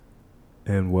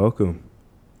And welcome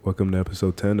to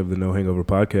episode 10 of the No Hangover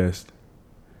podcast.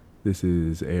 This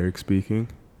is Eric speaking,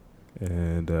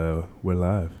 and we're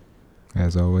live.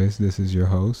 As always, this is your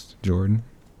host, Jordan.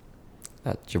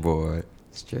 That's your boy.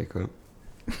 It's Jacob.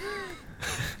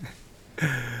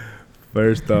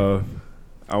 First off,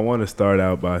 I want to start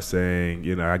out by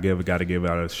saying, I got to give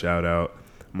out a shout out.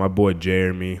 My boy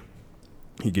Jeremy,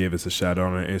 he gave us a shout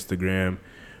out on Instagram.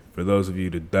 For those of you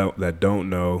that don't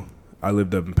know, I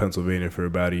lived up in Pennsylvania for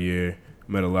about a year.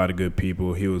 Met a lot of good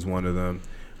people. He was one of them.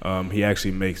 He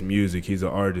actually makes music. He's an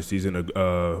artist. He's in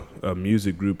a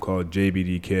music group called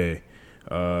JBDK.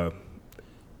 The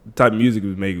type of music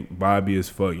would make vibey as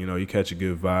fuck. You catch a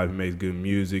good vibe. He makes good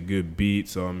music, good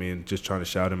beats. So, just trying to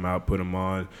shout him out, put him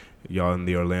on. Y'all in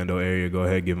the Orlando area, go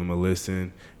ahead, give him a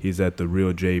listen. He's at The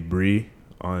Real J Bree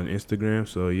on Instagram.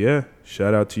 So, yeah,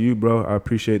 shout out to you, bro. I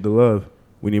appreciate the love.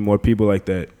 We need more people like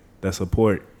that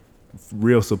support.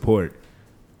 Real support.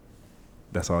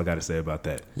 That's all I got to say about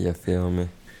that. Yeah, feel me?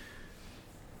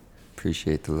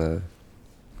 Appreciate the love.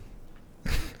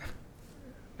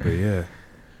 But yeah,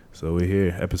 so we're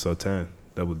here, episode 10,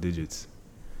 double digits.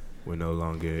 We're no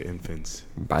longer infants,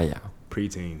 Bye.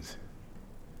 preteens.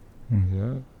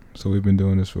 Yeah. So we've been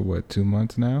doing this for 2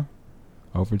 months now?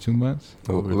 Over 2 months?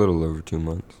 A little over 2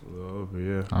 months. A little over,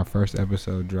 yeah. Our first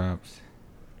episode drops.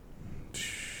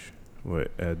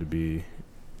 What had to be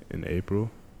in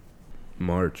April?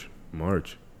 March.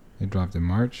 It dropped in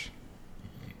March.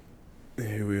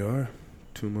 Here we are,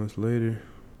 2 months later.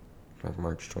 Like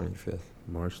March 25th.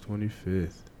 March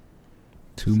 25th.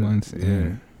 2 months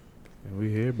in. And we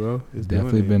here, bro. It's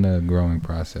definitely been a growing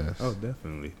process. Oh,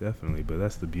 definitely. But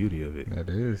that's the beauty of it. That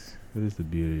is. It is the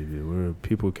beauty of it, where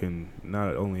people can,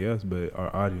 not only us, but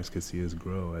our audience can see us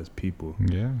grow as people.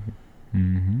 Yeah.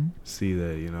 Mm-hmm. See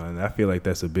that, and I feel like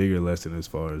that's a bigger lesson as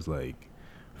far as, like,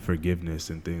 forgiveness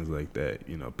and things like that.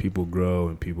 People grow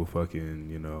and people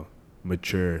fucking,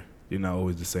 mature. You're not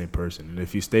always the same person. And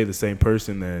if you stay the same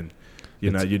person, then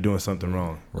you're doing something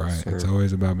wrong. Right. Sure. It's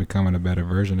always about becoming a better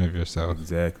version of yourself.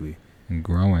 Exactly. And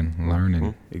growing, learning.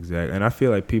 Mm-hmm. Exactly. And I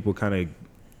feel like people kind of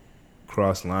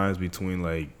cross lines between,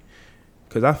 like,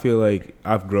 because I feel like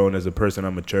I've grown as a person,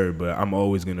 I'm mature, but I'm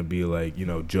always going to be, like,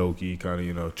 jokey,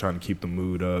 kind of, trying to keep the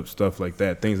mood up, stuff like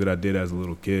that. Things that I did as a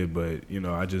little kid, but,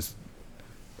 I just,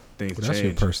 things change. That's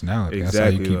your personality. Exactly.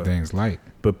 That's how you keep things light.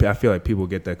 But I feel like people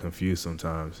get that confused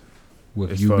sometimes.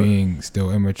 With you being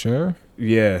still immature?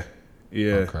 Yeah.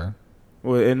 Okay.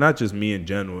 Well, and not just me in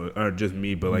general, or just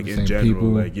me, but like in general, people.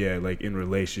 like in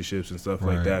relationships and stuff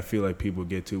Right. like that. I feel like people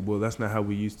get to, well, that's not how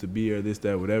we used to be, or this,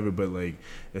 that, whatever. But like,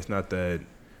 it's not that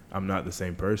I'm not the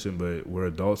same person, but we're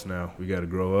adults now. We got to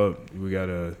grow up. We got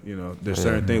to, there's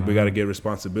certain things we got to get our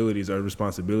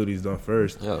responsibilities done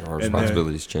first. Yeah, our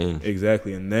responsibilities change.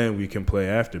 Exactly, and then we can play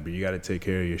after. But you got to take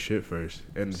care of your shit first.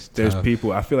 And It's there's tough.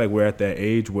 people. I feel like we're at that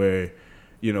age where,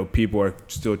 people are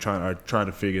still trying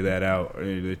to figure that out.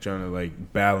 They're trying to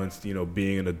like balance,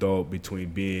 being an adult between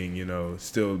being,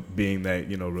 still being that,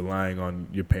 relying on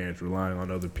your parents, relying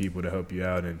on other people to help you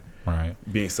out, and Right.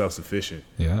 being self-sufficient.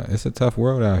 Yeah, it's a tough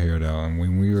world out here, though. And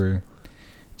when we were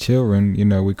children,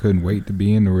 we couldn't wait to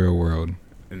be in the real world.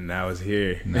 And now it's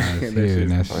here. Now it's That here, shit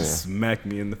and that's smacked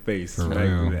me in the face. For Smacked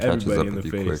real. Catches everybody up in the with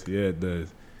you face. quick. Yeah, it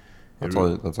does.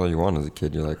 That's all you want as a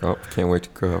kid. You're like, oh, can't wait to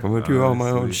grow up. I'm going to do all my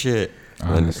own Honestly. shit.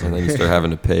 Honestly. And then you start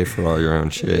having to pay for all your own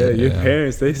shit. Yeah, your Yeah.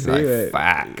 parents, they say Like, that.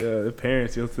 fuck. Yeah, the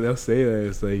parents, they'll say that.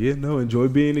 It's like, enjoy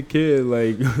being a kid.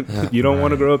 Like, Yeah. you don't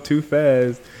want to Right. grow up too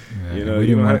fast. Yeah, You and we don't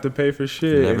didn't have to pay for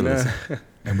shit. Never And now- listen.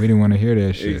 and we didn't want to hear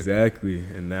that shit. exactly.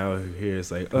 And now here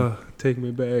it's like, take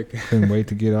me back. Couldn't wait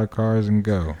to get our cars and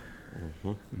go.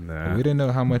 Nah. We didn't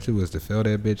know how much it was to fill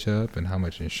that bitch up and how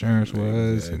much insurance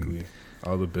was. Exactly. And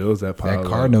All the bills that pile that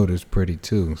car up. note is pretty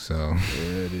too, so Yeah,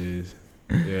 it is.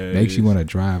 Yeah, it makes you is. want to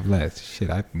drive less. Shit,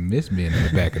 I miss being in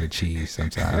the back of the cheese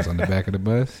sometimes on the back of the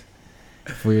bus.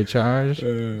 Free of charge.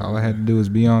 All I had to do was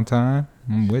be on time.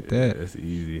 I'm with that. That's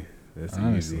easy. That's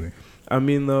Honestly. easy. I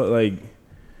mean, though, like,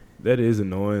 that is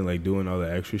annoying, like, doing all the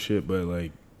extra shit, but,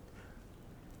 like,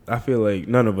 I feel like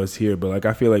none of us here, but, like,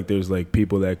 I feel like there's, like,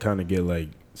 people that kind of get, like,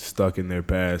 stuck in their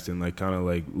past and, like, kind of,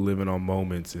 like, living on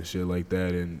moments and shit like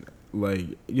that. And, like,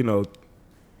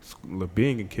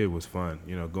 being a kid was fun.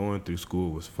 Going through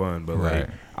school was fun. But, like, Right.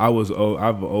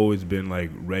 I've always been, like,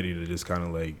 ready to just kind of,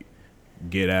 like,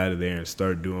 get out of there and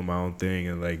start doing my own thing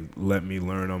and like let me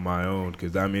learn on my own.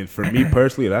 Because I mean, for me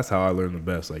personally, that's how I learn the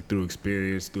best, like through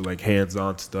experience, through like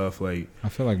hands-on stuff. Like I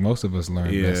feel like most of us learn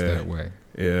best that way.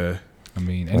 Yeah. I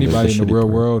mean, Well, that's anybody the in the shitty real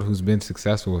part. world who's been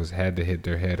successful has had to hit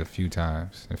their head a few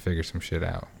times and figure some shit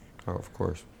out. Oh, of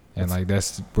course. And like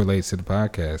that's relates to the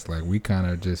podcast. Like we kind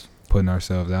of just putting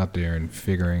ourselves out there and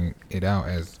figuring it out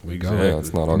as we go. Exactly. Yeah,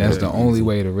 it's not all And that's good the and only easy.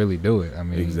 way to really do it. I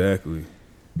mean, Exactly.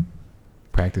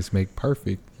 practice make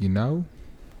perfect, you know?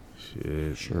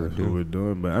 Shit, Sure that's do. what we're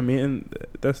doing. But I mean, and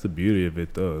that's the beauty of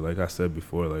it, though. Like I said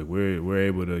before, like we're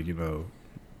able to, you know,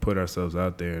 put ourselves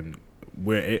out there, and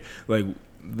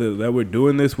that we're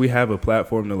doing this. We have a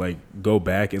platform to like go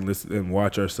back and listen and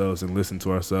watch ourselves and listen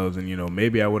to ourselves. And you know,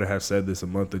 maybe I would have said this a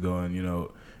month ago, and you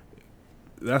know,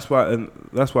 that's why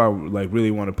I like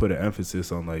really want to put an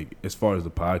emphasis on like as far as the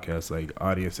podcast, like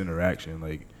audience interaction,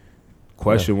 like.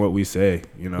 Question what we say,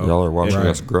 you know. Y'all are watching Right.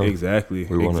 us grow. Exactly.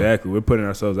 We're putting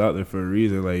ourselves out there for a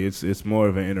reason. Like it's more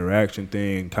of an interaction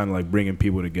thing, kind of like bringing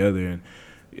people together. And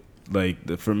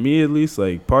like for me at least,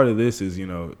 like part of this is, you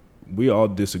know, we all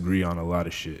disagree on a lot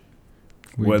of shit.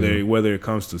 Whether it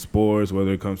comes to sports,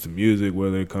 whether it comes to music,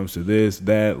 whether it comes to this,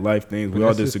 that, life things, we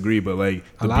all disagree. But like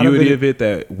the beauty of it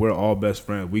that we're all best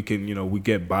friends. We can, you know, we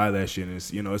get by that shit. And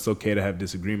it's, you know, it's okay to have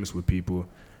disagreements with people.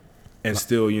 And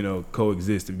still, you know,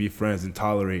 coexist and be friends and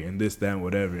tolerate and this, that, and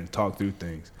whatever, and talk through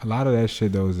things. A lot of that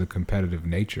shit, though, is the competitive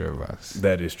nature of us.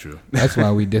 That is true. That's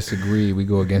why we disagree. We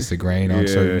go against the grain on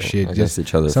certain shit. Against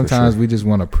each other. Sometimes for sure. we just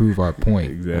want to prove our point.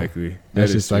 Exactly. That's That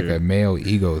is just like true. a male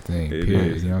ego thing, It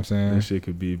period. is. You know what I'm saying? That shit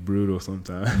could be brutal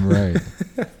sometimes. Right.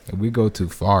 And we go to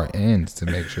far ends to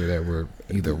make sure that we're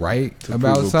either right To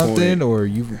about prove a something point. or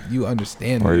you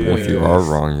understand Or the point. if you are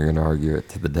wrong, you're gonna argue it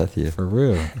to the death of you. For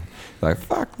real. Like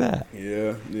fuck that.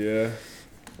 Yeah.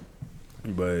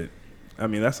 But I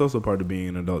mean, that's also part of being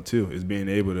an adult too, is being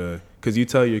able to, because you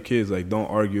tell your kids like, don't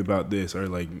argue about this or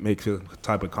like make a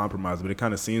type of compromise. But it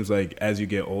kind of seems like as you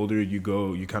get older, you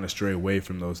kind of stray away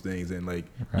from those things, and like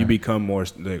you Right. become more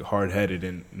like hard headed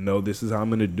and no, this is how I'm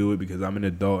gonna do it because I'm an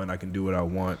adult and I can do what I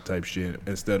want type shit.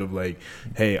 Instead of like,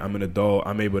 hey, I'm an adult,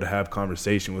 I'm able to have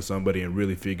conversation with somebody and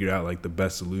really figure out like the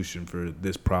best solution for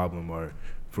this problem or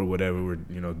for whatever we're,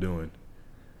 you know, doing.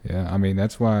 Yeah, I mean,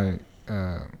 that's why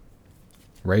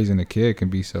raising a kid can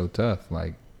be so tough.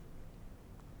 Like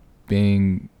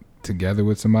being together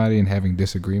with somebody and having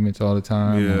disagreements all the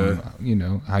time on, you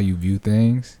know, how you view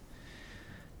things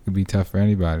could be tough for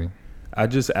anybody. I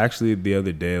just actually the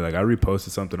other day, like I reposted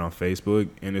something on Facebook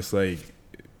and it's like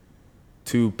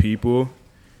two people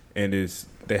and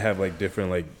they have like different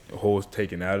like holes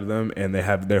taken out of them and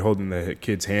they're holding the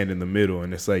kid's hand in the middle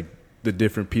and it's like the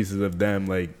different pieces of them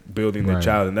like building the Right.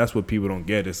 child, and that's what people don't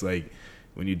get. It's like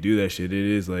when you do that shit, it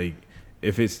is like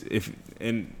if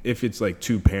it's like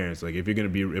two parents, like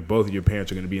if both of your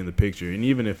parents are gonna be in the picture, and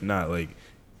even if not, like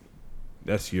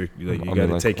that's your like you got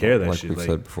to take care of that like shit. we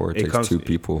said before, it takes comes- two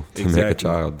people to exactly, make a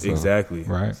child. So. Exactly.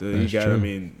 Right, So you that's got. true. I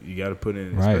mean, you got to put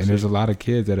in. Right, and there's a especially- lot of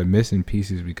kids that are missing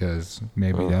pieces because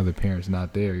maybe the other parent's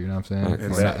not there. You know what I'm saying?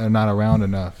 Right. Or they're not around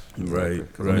enough. Right.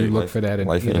 Because When you Right. look for that in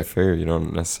life either- ain't fair. You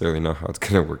don't necessarily know how it's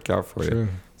gonna work out for you. Sure.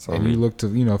 So And you look to,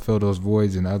 you know, fill those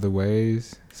voids in other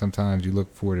ways. Sometimes you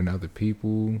look for it in other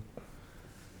people,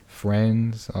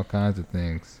 friends, all kinds of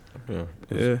things. yeah.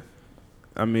 Yeah.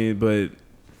 I mean, but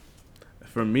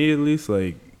for me at least,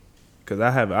 like, cause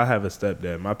I have a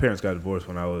stepdad. My parents got divorced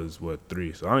when I was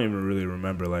 3, so I don't even really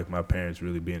remember like my parents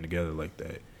really being together like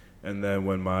that. And then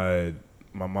when my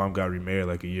mom got remarried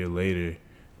like a year later,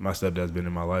 my stepdad's been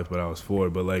in my life, but I was 4.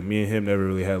 But like me and him never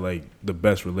really had like the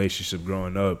best relationship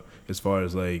growing up, as far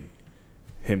as like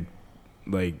him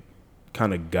like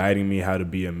kind of guiding me how to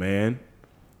be a man.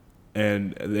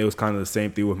 And it was kind of the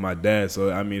same thing with my dad.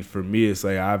 So I mean, for me, it's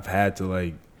like I've had to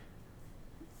like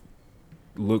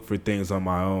look for things on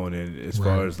my own, and as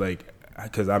far Right. as like,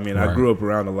 because I mean, I Right. grew up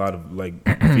around a lot of like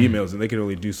females, and they can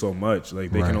only do so much.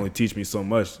 Like they Right. can only teach me so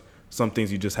much. Some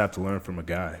things you just have to learn from a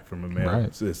guy, from a man.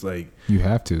 Right. So it's like, You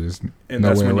have to. There's and no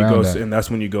that's way when you around go, that. and that's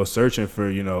when you go searching for,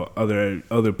 you know,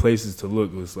 other places to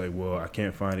look. It's like, well, I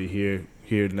can't find it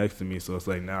here next to me, so it's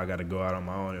like now I got to go out on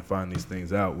my own and find these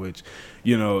things out. Which,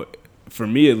 you know, for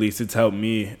me at least, it's helped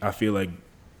me. I feel like,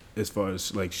 as far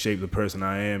as like shape the person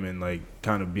I am and like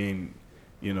kind of being,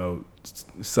 you know,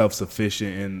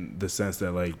 self-sufficient in the sense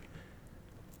that like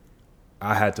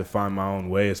I had to find my own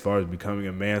way as far as becoming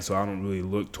a man, so I don't really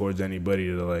look towards anybody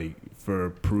to like for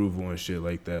approval and shit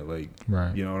like that. Like,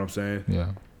 Right. you know what I'm saying?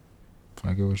 Yeah.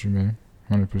 I get what you mean.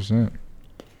 100%.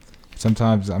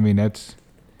 Sometimes, I mean,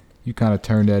 you kind of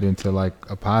turn that into like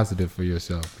a positive for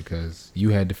yourself because you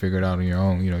had to figure it out on your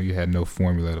own. You know, you had no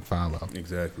formula to follow.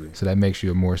 Exactly. So that makes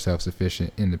you a more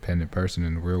self-sufficient, independent person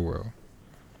in the real world.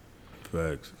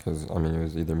 Facts. Because I mean, it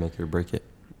was either make it or break it.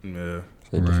 Yeah.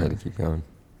 So you just Right. had to keep going.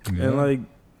 Yeah. And like,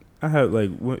 I have like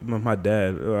my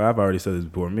dad. I've already said this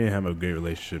before. Me and him have a great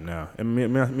relationship now, and me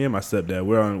and my stepdad,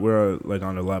 we're like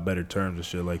on a lot better terms and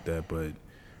shit like that. But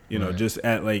You know, Right. just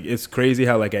at like, it's crazy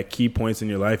how like at key points in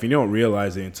your life, and you don't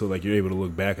realize it until like you're able to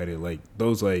look back at it. Like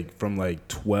those like from like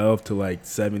 12 to like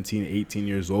 17, 18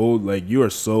 years old, like you are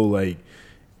so like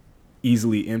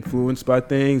easily influenced by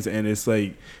things, and it's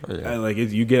like, Oh, yeah.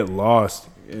 you get lost.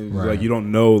 And Right. like you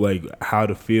don't know like how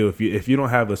to feel if you don't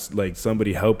have like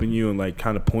somebody helping you and like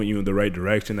kind of point you in the right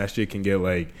direction. That shit can get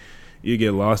like, you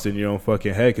get lost in your own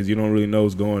fucking head because you don't really know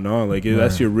what's going on. Like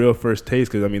that's Right. your real first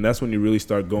taste, because I mean that's when you really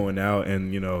start going out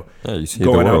and, you know, Yeah, you see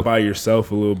going the out world. by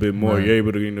yourself a little bit more. Right. You're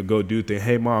able to, you know, go do things.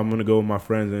 Hey mom, I'm gonna go with my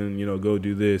friends and, you know, go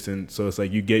do this. And so it's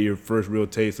like you get your first real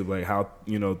taste of like how,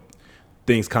 you know,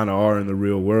 things kind of are in the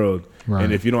real world. Right.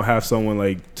 And if you don't have someone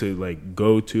like to like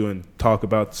go to and talk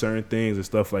about certain things and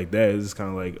stuff like that, it's just kind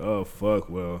of like, oh fuck,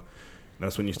 well,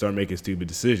 that's when you start making stupid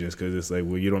decisions, because it's like,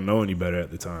 well, you don't know any better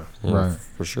at the time. Yeah, Right.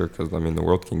 for sure. Because I mean, the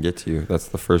world can get to you. That's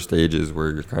the first stages where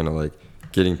you're kind of like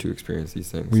getting to experience these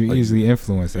things. We're Like, easily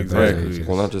influenced at those Exactly. ages.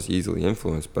 well, not just easily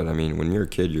influenced, but I mean, when you're a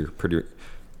kid, you're pretty.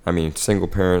 I mean, single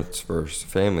parents versus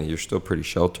family, you're still pretty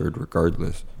sheltered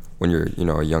regardless. When you're, you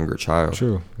know, a younger child,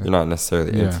 True. you're not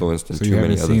necessarily Yeah. influenced in So too you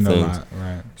many haven't other seen a things. lot,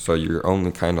 right? So you're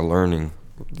only kind of learning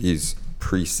these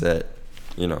preset,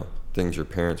 you know, things your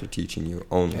parents are teaching you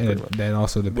only. And pretty much. that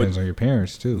also depends on your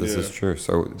parents too. This is true.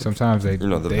 So Sometimes they you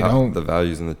know, they don't. the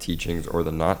values and the teachings or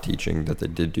the not teaching that they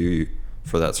did do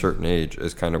for that certain age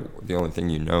is kind of the only thing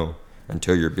you know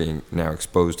until you're being now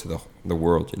exposed to the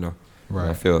world, you know. And I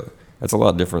Right. feel that's a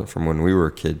lot different from when we were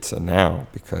kids to now,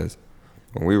 because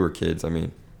when we were kids, I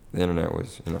mean, the internet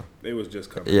was, you know, It was just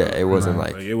coming yeah, out. it wasn't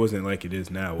Right. like It wasn't like it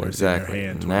is now, where Exactly.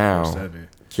 it's in Now, your hand 24/7.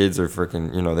 kids are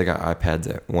freaking, you know, they got iPads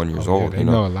at 1 year Oh, yeah, old, they you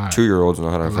know a lot. 2-year-olds know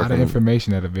how to A lot of freaking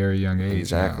information at a very young age.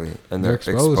 exactly, now. and They're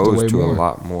they're exposed, way to more. a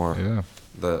lot more. Yeah.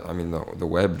 The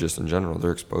web just in general,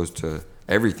 they're exposed to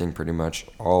everything pretty much,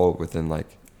 all within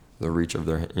like the reach of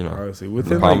their, you know, Honestly, the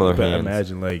within palm like, of their but hands.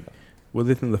 imagine like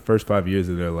within the first 5 years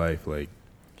of their life, like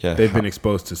Yeah, they've been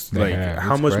exposed to They like have.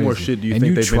 how It's much more crazy. shit do you and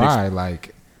think you they've been? try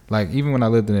like even when I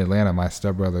lived in Atlanta, my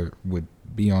stepbrother would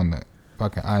be on the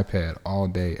fucking iPad all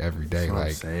day, every day. That's what I'm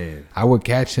Like saying. I would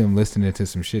catch him listening to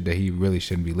some shit that he really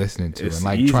shouldn't be listening to, It's and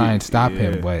like easy, try and stop yeah.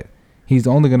 him, but he's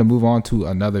only gonna move on to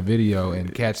another video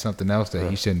and catch something else that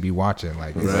he shouldn't be watching.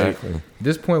 Like it's Right. exactly. at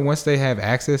this point, once they have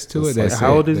access to It's it, that's like-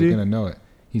 How it. old is They're he? gonna know it.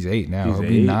 He's 8 now. He's He'll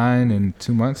be 8? 9 in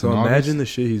 2 months. So in imagine the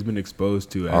August. shit he's been exposed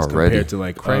to as Already. compared to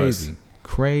like crazy, us.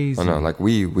 crazy. I know, like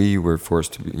we were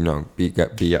forced to be, you know, be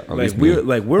at Like least we're me,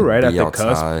 like we're right at be the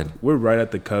outside. cusp. We're right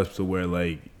at the cusp of where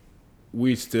like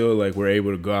we still like we're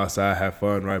able to go outside, have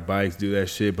fun, ride bikes, do that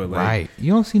shit. But like Right.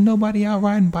 You don't see nobody out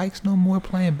riding bikes no more,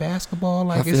 playing basketball.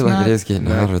 Like I it's feel like not. it is getting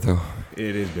not- hotter though,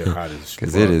 it is been hot as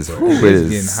because fuck, it is. but- whew, It it is is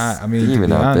getting hot. I mean, to steaming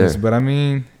be out honest, there. but I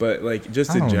mean, But like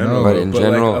just I in don't general, know. But in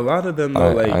general, like, a lot of them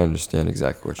though, like I understand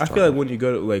exactly what you're I talking feel like about. when you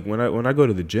go to like when I go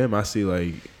to the gym,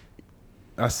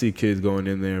 I see kids going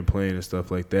in there and playing and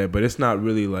stuff like that. But it's not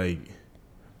really like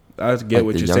I get Like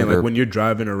what the you're saying. Like younger- when you're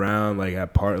driving around like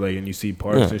at park like and you see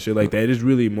parks Yeah. and shit like that, it's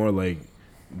really more like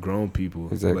grown people.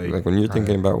 Exactly. Like, Like when you're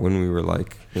thinking about when we were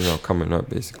like, you know, coming up,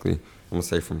 basically, I'm gonna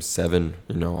say from 7,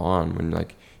 you know, on, when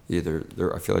like either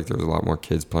there, I feel like there was a lot more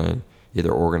kids playing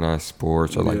either organized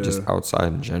sports or like just Yeah.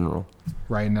 outside in general.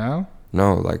 right now.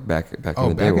 No, like back in Oh,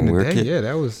 the day back when in we the were day, kids. yeah,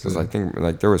 that was. Because I think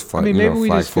like there was I flag, mean, you maybe know, we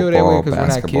flag just feel that way football, because we're not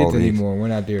basketball kids leagues. anymore. We're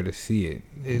not there to see it.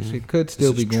 It could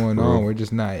still This be is going true. on. We're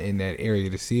just not in that area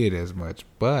to see it as much.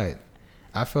 But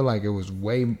I feel like it was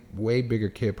way bigger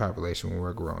kid population when we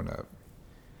were growing up,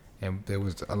 and there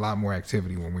was a lot more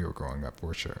activity when we were growing up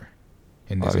for sure.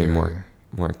 In this I mean, area.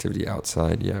 more activity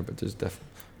outside, yeah, but there's definitely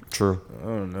true. I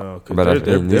don't know. 'Cause But I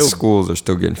they're- mean, these schools are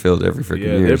still getting filled every freaking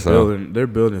yeah, year. they're So they're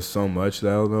building so much that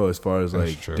I don't know as far as That's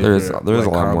like true. There's different, a like,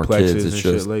 lot more complexes kids. It's and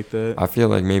shit just like that. I feel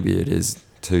like maybe it is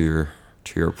to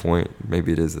your point.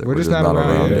 Maybe it is that we're just not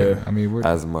around it. it. Yeah. I mean, we're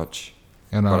as much.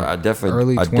 in But our I definitely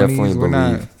early definitely 20s, we're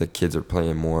believe not. the kids are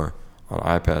playing more on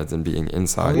iPads and being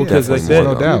inside. Oh, yeah. Well, because like Definitely that,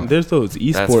 more, no though. doubt. there's those for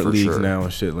esport leagues sure. now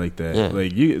and shit like that. Yeah.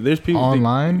 Like there's people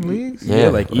online leagues. Yeah, Yeah,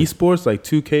 like like- esports, like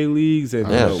 2K leagues and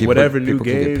Yeah, people- whatever new people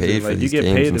can get games. paid and, for like you these get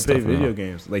games paid and to play stuff video now.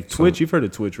 games. Like So- Twitch, you've heard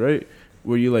of Twitch, right?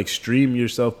 Where you like stream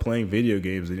yourself playing video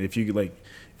games, and if you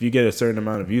get a certain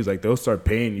amount of views, like they'll start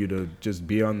paying you to just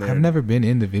be on there. I've never been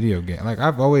into video games. Like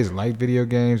I've always liked video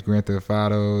games, Grand Theft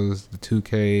Autos, the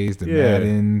 2Ks, the Yeah.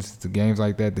 Maddens, the games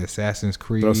like that, the Assassin's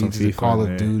Creed, Throw some the FIFA Call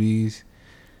in of there. Duties.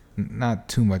 Not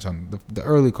too much on the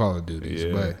early Call of Duties,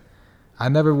 Yeah. but I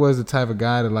never was the type of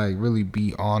guy to like really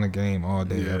be on a game all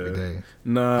day every Yeah. day.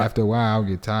 Nah, After a while, I'll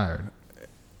get tired.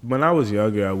 When I was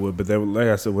younger, I would, but then, like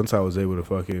I said, once I was able to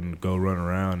fucking go run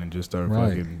around and just start Right.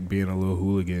 fucking being a little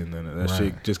hooligan, then that Right.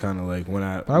 shit just kind of like when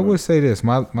I. But I would say this: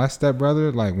 my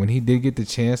stepbrother, like when he did get the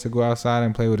chance to go outside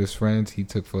and play with his friends, he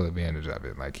took full advantage of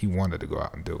it. Like he wanted to go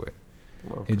out and do it.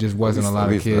 Well, It just at wasn't a least- lot at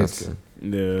of least that's kids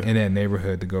good. Yeah. in that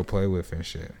neighborhood to go play with and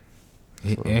shit.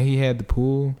 Sure. And he had the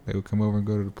pool. They would come over and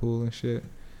go to the pool and shit.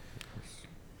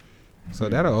 So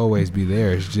that'll always be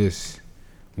there. It's just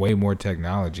way more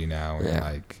technology now, and Yeah.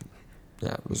 like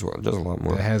Yeah, there's just a lot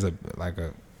more. that has a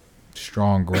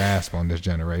strong grasp on this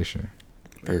generation.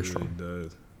 Very It strong. really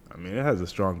does. I mean, it has a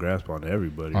strong grasp on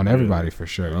everybody. On really. everybody for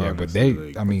sure. Yeah, but Honestly, they,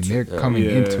 like, I mean, they're yeah. coming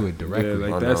Yeah, into it directly. Yeah, I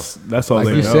like know. that's all Like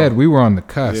they you know. said, we were on the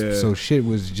cusp, Yeah. so shit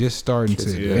was just starting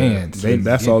Kids- to yeah. advance. They, and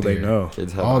that's get all they there. know.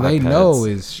 Kids have All they iPads know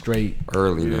is straight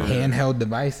early now. Yeah. handheld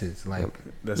devices. Like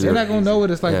That's they're what not it gonna is. know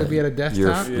what it's like Yeah. to be at a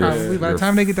desktop. You're- Probably by the you're-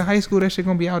 time they get to high school, that shit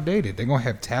gonna be outdated. They're gonna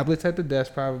have tablets at the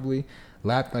desk, probably.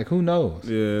 Like who knows?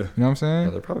 Yeah. You know what I'm Yeah,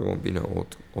 saying? there probably won't be no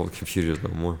old computers no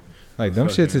more. Like them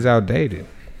Fucking- shits is outdated.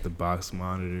 The box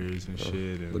monitors and shit.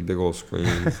 The And big old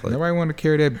screens. Like, Nobody want to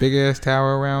carry that big ass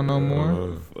tower around no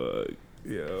more. fuck.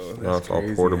 Yo, Now that's it's all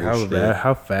crazy. portable how, shit.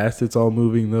 how fast it's all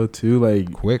moving though too.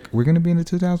 Like Quick, we're gonna be in the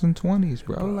 2020s,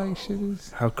 bro. Like shit is.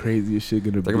 how crazy is shit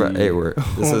gonna think be? about we're Oh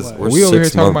my- we're We over here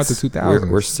 6 talking about months. the 2000s.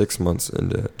 We're 6 months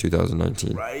into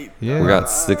 2019. right. Yeah, We got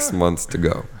 6 months to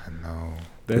go. I know.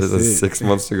 That's There's it. 6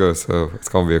 months to go, so it's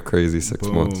gonna be a crazy 6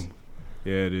 Boom. months.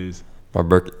 Yeah, it is. My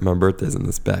birthday's in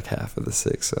this back half of the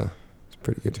 6, so it's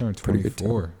pretty good. Turned Pretty good time.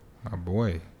 24. My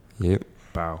boy, Yep.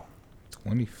 Bow.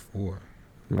 24.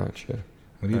 Not sure.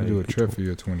 We need to Hey, do a trip for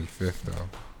your 25th though.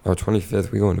 Oh, 25th,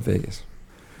 we going to Vegas.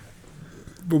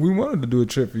 But we wanted to do a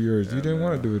trip for yours. You didn't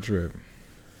want to do a trip.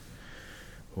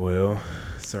 Well,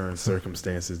 certain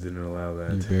circumstances didn't allow You're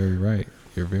that. very right.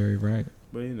 You're very right.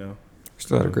 But you know. We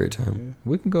still had a great time.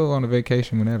 We can go on a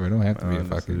vacation whenever. It don't have to be a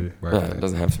Honestly. fucking Yeah, birthday. it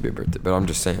doesn't have to be a birthday, but I'm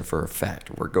just saying for a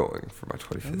fact we're going for my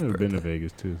 25th I've never birthday. been to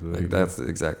Vegas too. So there you Like go. that's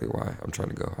exactly why I'm trying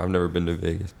to go. I've never been to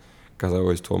Vegas because I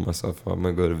always told myself if I'm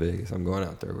gonna go to Vegas, I'm going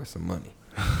out there with some money.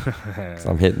 So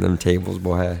I'm hitting them tables,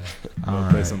 boy. All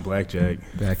Play right. some blackjack.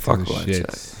 Back to Fuck the blackjack.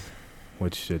 shits.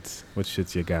 What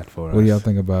shits you got for us? What do y'all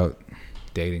think about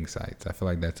dating sites? I feel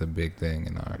like that's a big thing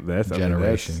in our That's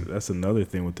generation. that's another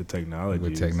thing with the technology.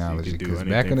 With is technology, you can do 'cause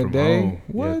back in anything the from day, home.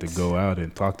 You have what? to go out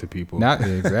and talk to people. Not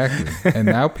exactly. And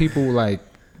now people like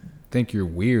think you're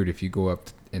weird if you go up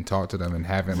and talk to them and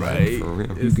haven't right. For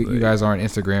real. You, It's you like- guys aren't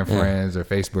Instagram Yeah. friends or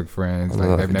Facebook friends. I'm Like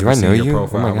like, they've do never I seen know your you? Oh my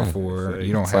profile God. before. It's like-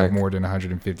 You don't it's have like- more than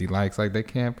 150 likes. Like they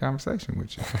can't have conversation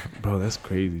with you. Bro, that's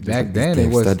crazy. Just Back like- then, it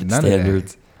These was standard- none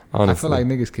standards. of that. Honestly, I feel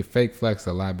like niggas could fake flex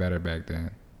a lot better back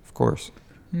then. of course,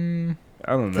 Hmm.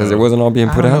 I don't know. because it wasn't all being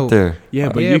I put don't out know. there. Yeah,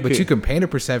 but yeah, you but could, you can paint a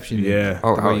perception Yeah. the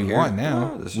way out you here? want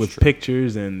now. No, this is with true.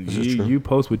 pictures and This is you, true. you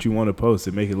post what you want to post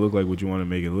and make it look like what you want to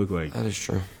make it look like. That is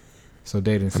true. So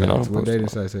dating I mean, I sites. don't What post dating a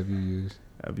lot. sites have you used?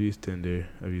 I've used Tinder.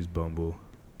 I've used Bumble.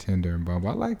 Tinder and Bumble.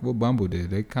 I like what Bumble did.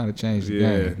 They kind of changed the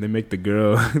Yeah, game. they make the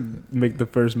girl make the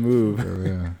first move. For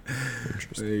real.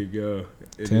 Interesting. There you go.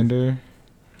 It is- Tinder.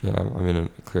 Yeah, I mean,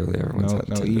 clearly everyone's No, had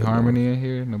no Tinder, eHarmony in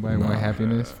here. Nobody want No.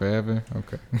 happiness forever.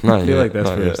 Okay. but- Not I feel yet, like that's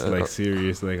not for yet. like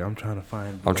serious. Like I'm trying to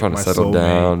find. I'm like, trying to my settle soulmate.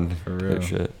 down. For type real.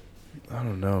 Shit. I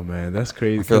don't know, man. That's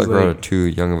crazy. I feel like 'cause, we're on too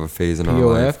young of a phase in our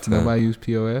life. POF. To, Nobody use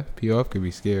POF. POF could be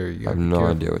scary. You I have gotta be no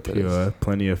careful. idea what that is. POF,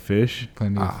 plenty of fish.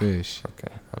 Plenty Ah. of fish.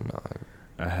 Okay, I'm not.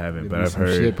 I haven't, There but be I've some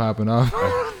heard. shit popping off.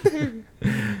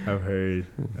 I've heard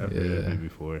Yeah. of it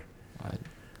before.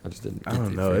 I just didn't. I get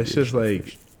don't the know. It's just abbreviation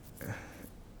like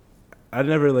I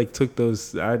never like took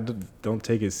those. Don't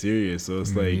take it serious. So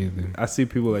it's Me like either. I see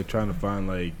people like trying to find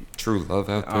like true love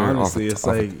out there. Honestly, it's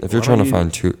like, if you're why trying to don't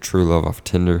find true love off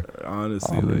Tinder,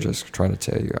 honestly. I'm like, just trying to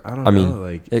tell you. I don't I know. mean,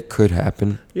 Like it could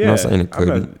happen. yeah, I'm not saying it I'm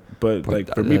not- couldn't. but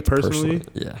like for me that's personally,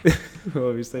 yeah.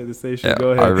 well, you say the same shit. Yeah,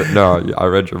 Go ahead. I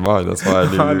read your mind. That's why I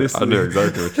knew. I Honestly. knew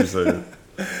exactly what you said.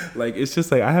 Like it's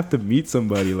just like I have to meet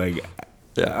somebody. Like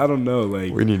Yeah, I don't know.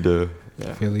 Like we need to.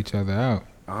 Yeah, Fill each other out.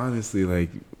 honestly, like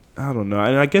I don't know.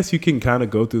 And I guess you can kind of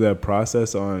go through that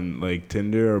process on like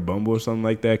Tinder or Bumble or something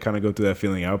like that. Kind of go through that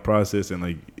feeling out process, and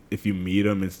like if you meet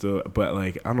them and still, but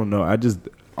like I don't know. I just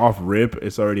off rip,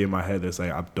 it's already in my head. That's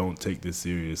like I don't take this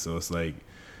serious. So it's like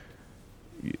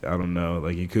I don't know.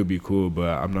 Like it could be cool, but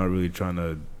I'm not really trying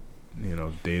to,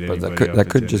 date but anybody. that off of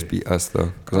could just Tinder. be us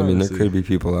though, because I mean, there Honestly. could be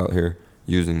people out here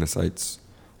using the sites,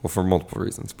 well, for multiple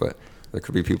reasons, but there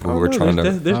could be people Oh, who are no, trying to,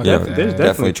 there's Yeah, definitely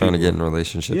definitely trying to people. get in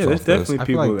relationships. Yeah, there's off this. definitely I feel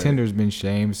people like that- Tinder's been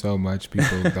shamed so much.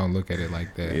 People don't look at it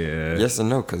like that. Yeah. Yes and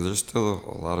no, because there's still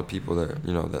a lot of people that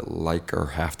that like or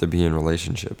have to be in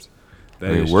relationships. That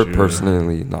I mean, is we're true.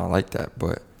 personally not like that,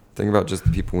 but think about just the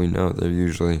people we know. They're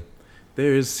usually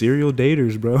There is serial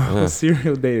daters, bro. Yeah.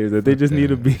 Serial daters that they just need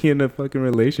to be in a fucking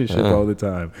relationship Yeah. all the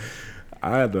time.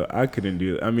 I couldn't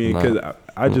do that. I mean, No. because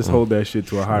I just hold that shit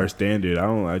to a higher standard. I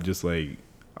don't like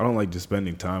just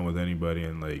spending time with anybody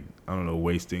and like I don't know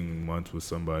wasting months with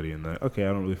somebody and like okay I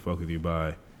don't really fuck with you.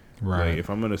 Bye. Right. Like if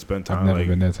I'm gonna spend I've time never like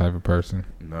been that type of person.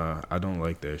 nah, I don't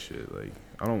like that shit. Like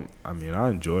I don't. I mean, I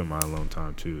enjoy my alone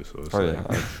time too. So it's oh like, yeah,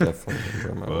 I definitely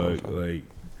enjoy my alone but time. like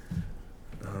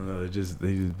I don't know. They just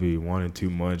be wanting too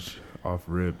much off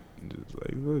rip. Just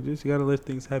like look, just gotta let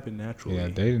things happen naturally. Yeah,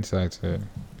 dating sites are a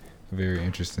very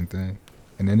interesting thing.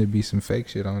 And then there'd be some fake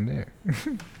shit on there.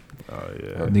 Oh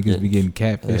yeah. Niggas be getting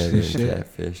catfished Yeah, and shit.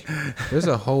 catfish.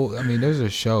 There's a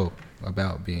show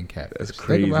about being catfished. That's Think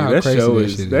crazy. about how That crazy show that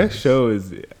is. shit That is. show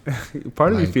is.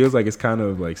 Part of me Like- feels like it's kind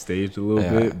of like staged a little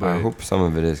Yeah, bit, I but hope some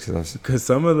of it is because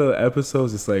some of the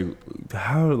episodes, it's like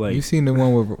how like You seen the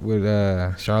one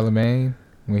with Charlemagne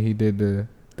when he did the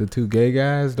two gay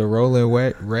guys, the Roland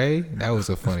Ray? That was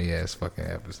a funny ass fucking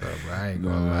episode, bro. I ain't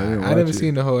gonna No, I lie. didn't I never watch it.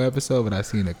 seen the whole episode, but I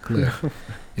seen a clip.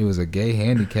 It was a gay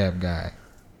handicapped guy.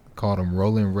 Called him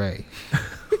Roland Ray.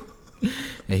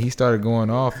 And he started going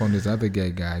off on this other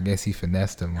gay guy. I guess he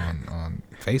finessed him on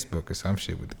Facebook or some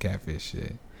shit with the catfish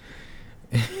shit.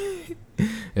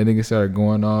 And nigga started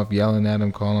going off, yelling at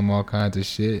him, calling him all kinds of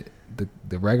shit.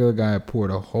 The regular guy poured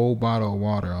a whole bottle of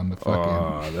water on the fucking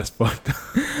oh, that's fucked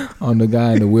up. on the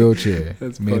guy in the wheelchair.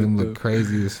 That's Made him fucked look up.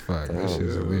 crazy as fuck. That shit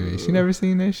was hilarious. You never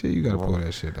seen that shit? You gotta pull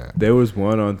that shit out. There was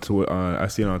one on I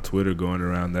seen on Twitter going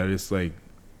around that it's like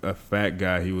a fat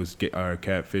guy. He was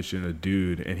catfishing a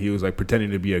dude, and he was like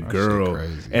pretending to be a That shit girl,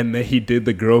 crazy. and then he did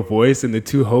the girl voice, and the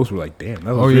two hosts were like, "Damn,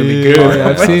 that was Oh really yeah, good." yeah,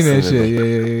 I've seen that I've shit.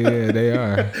 seen Yeah, they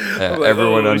are. Yeah, like,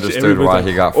 everyone oh, shit. understood Everybody's why like,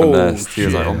 he got oh, finessed. He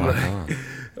was like, shit. "Oh my god,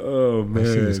 Oh man,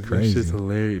 shit is that crazy. shit's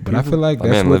hilarious. But I feel like that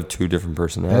that's man what lived two different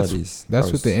personalities." that's That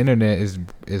what was- the internet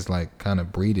is like, kind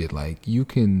of breeded. Like you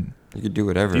can You could do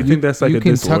whatever. Do you think that's like you a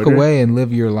can disorder? tuck away and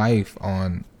live your life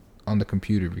on the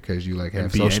computer because you like And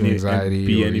have be social any- anxiety. and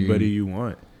be or anybody You, you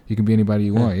want. you can be anybody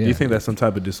you want. Yeah. Do you think that's some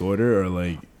type of disorder or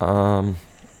like?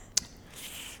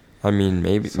 I mean,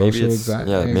 maybe Social it's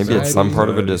anxiety- maybe it's some part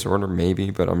of a anxiety. disorder,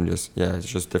 maybe. But it's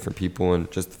just different people,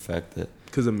 and just the fact that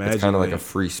Because imagine it's kind of like a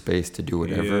free space to do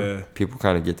whatever. Yeah. People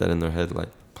kind of get that in their head. Like,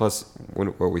 plus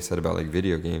what we said about like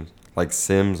video games, like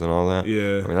Sims and all that.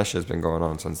 Yeah. I mean, that shit's been going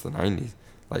on since the '90s.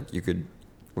 Like, you could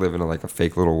live in a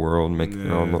fake little world, make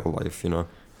your own Yeah. little life. You know.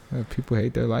 Yeah, people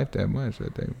hate their life that much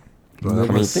that they. Bro, I that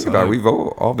mean, must think about it. suck. We've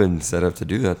all been set up to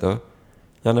do that though.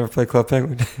 Y'all never played Club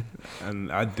Penguin?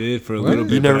 And I did for a What? little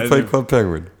bit. You but never I played didn't- Club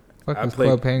Penguin? Fuck I was played-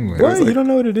 Club Penguin. What? like- You don't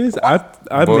know what it is? I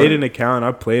Boy. made an account.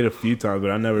 I played a few times, but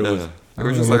I never was. Yeah. I It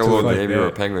was don't just know like a what little to- game. like You were a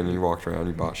that. penguin and you walked around,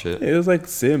 you bought shit. It was like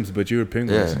Sims, but you were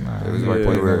penguins. Yeah. Nah, It was I like never when we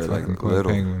played were, that like, fucking Club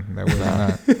little. Penguin.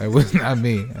 That was not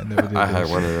me. I never did I that had shit.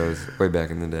 one of those way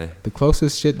back in the day. The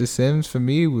closest shit to Sims for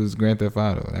me was Grand Theft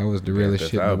Auto. That was the realest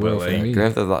Theft shit in the Auto, world but, for like, me.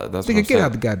 Grand Theft Auto, that's what Nigga, I'm get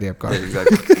out the saying. goddamn car. Yeah,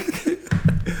 exactly.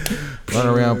 Run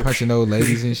around punching old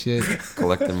ladies and shit.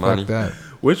 Collecting money. Fuck that.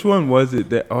 Which one was it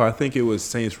that? Oh, I think it was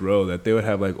Saints Row that they would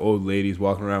have like old ladies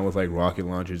walking around with like rocket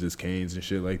launchers as canes and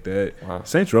shit like that. Wow.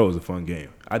 Saints Row was a fun game.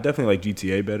 I definitely like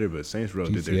GTA better, but Saints Row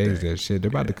did GTA their is thing. that shit. They're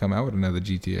about to come out with another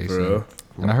GTA For soon. real?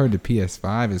 And I heard the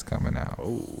PS5 is coming out.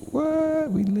 Oh,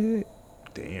 What? We lit.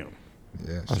 damn!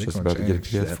 I Yeah, was shit just gonna about to get a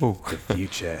change. PS4. The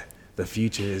future. The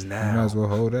future is You might now. as well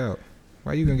hold out.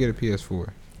 Why you gonna get a PS4?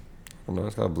 Oh, no,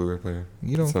 it's got a Blu-ray player.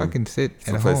 You don't Some- fucking sit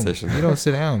some at home. PlayStation. You don't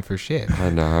sit down for shit.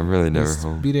 I know, I'm really never Just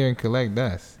home. be there and collect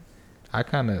dust. I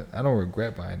don't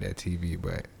regret buying that TV,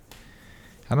 but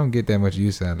I don't get that much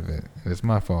use out of it. It's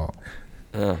my fault.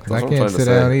 Yeah, that's I what I'm can't trying to sit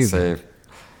say. down either. Same. And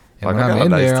Like, when I got I'm a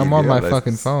in nice there, I'm TV, on I my got a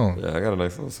fucking nice- phone. Yeah, I got a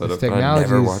nice little setup. But I technology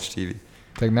never is- watch TV.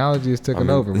 Technology has taken mean,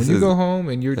 over. When this you is- go home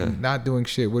and you're yeah. not doing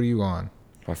shit, what are you on?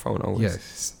 My phone always.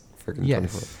 Yes. Freaking Yes.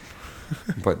 24.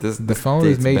 But this The phone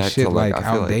has dates made back shit to, like I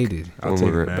feel outdated. I'll when take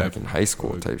we a were nap. back in high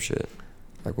school type shit.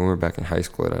 Like when we were back in high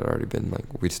school, it had already been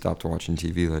like we'd stopped watching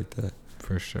TV like that.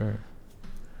 For sure.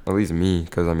 At least me,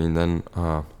 because I mean, then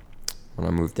when I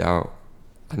moved out,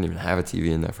 I didn't even have a TV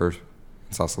in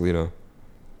Sausalito.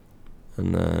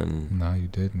 And then No, you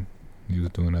didn't. You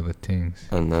was doing other things.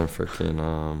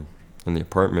 freaking in the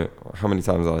apartment, how many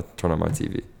times did I turn on my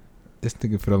TV? This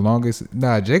nigga for the longest.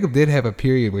 Nah, Jacob did have a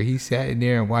period where he sat in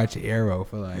there and watched Arrow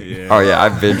for like Yeah. Oh yeah,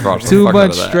 I've binge watched 2 the fuck out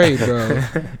months of that. straight,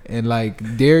 bro. And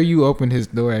like, dare you open his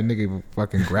door, that nigga would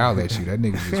fucking growl at you. That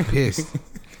nigga was pissed.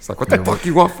 It's like, what the fuck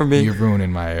you want from me? You're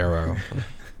ruining my Arrow.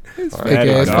 His All fake right.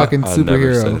 ass I- fucking I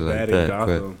never said superhero. it like Bad in that,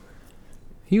 Gotham.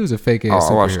 He was a fake Oh,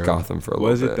 ass I watched superhero. Gotham for a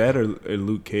Was little it bit. that or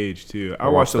Luke Cage too? I I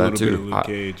watched watched a that little bit too. of Luke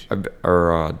Cage.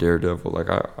 Or Daredevil. Like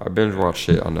I binge watch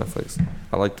shit on Netflix.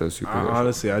 I like those superheroes.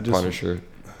 Honestly, I just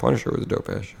Punisher was a dope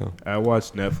ass show. I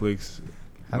watched Netflix.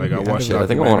 I Like I think- watched Shit, I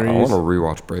think I want to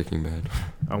documentaries. rewatch Breaking Bad.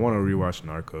 I want to rewatch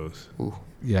Narcos.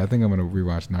 Yeah, I think I'm gonna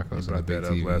rewatch Narcos I on brought Big that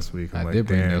up TV. last week. I'm I like, did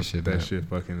bring damn, that shit up.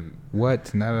 fucking.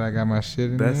 What? Now that I got my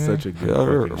shit in That's there? such a good You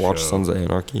ever fucking watch show. Sons of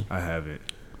Anarchy? I haven't.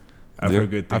 I've Yeah.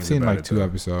 heard good things. I've seen about like it, 2 though.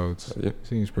 episodes. Have you?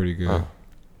 Seems pretty good. Oh.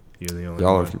 You're the only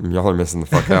Y'all one. are missing the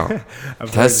fuck out.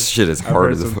 I've That heard- shit is I've hard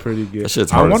heard as some fuck. pretty good. That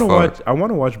shit's hard as fuck. I want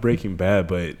to watch Breaking Bad,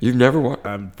 but You've never watched?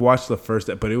 I watched the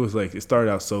first, but it was like it started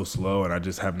out so slow, and I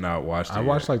just have not watched it. I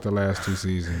watched yet. like the last 2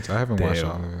 seasons. I haven't watched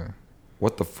Damn. all of it.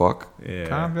 What the fuck? Yeah.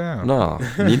 Calm down. No,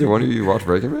 neither one of you watch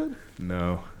Breaking Bad.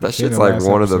 No. That seen shit's the like last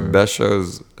one of the episode. best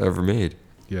shows ever made.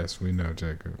 Yes, we know,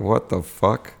 Jacob. What the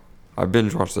fuck? I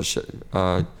binge watched the shit.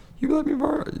 You let me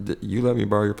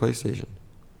borrow your PlayStation.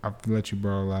 I've let you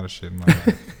borrow a lot of shit in my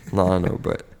life. No, I know,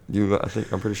 but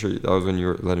I'm pretty sure that was when you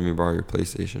were letting me borrow your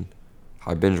PlayStation.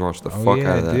 I binge watched the Oh fuck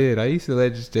yeah, out of I that. did. I used to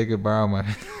let Jacob borrow my.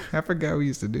 I forgot we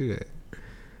used to do that.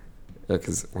 Yeah,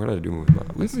 cause what did I do with my?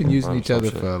 We've been using each other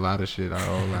shit. for a lot of shit our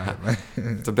whole life.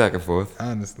 It's a back and forth.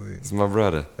 Honestly, It's my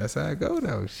brother. that's how I go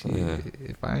though. Shit. Yeah.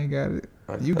 If I ain't got it,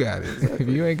 you got it. If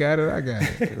you ain't got it, I got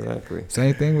it. Exactly.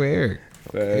 Same thing with Eric.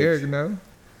 Eric, no.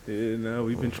 Yeah, no,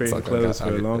 we've been It's trading like I clothes got-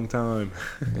 for a long time.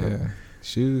 Yeah.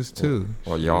 Shoes too.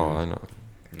 Well, y'all, I know.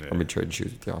 Yeah. I'll be trading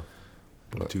shoes with y'all.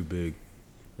 I'm too big.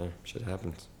 Yeah, shit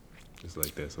happens. It's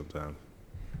like that sometimes.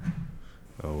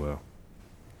 Oh well.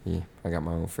 Yeah, I got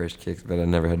my own fresh kicks, but I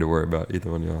never had to worry about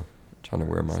either one of y'all trying to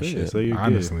wear my So, yeah, shit. so you're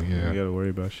Honestly, good. yeah. You gotta worry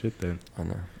about shit then. I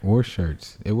know. Or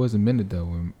shirts. It was a minute though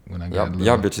when I got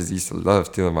Y'all bitches used to love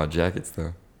stealing my jackets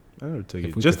though. I never took If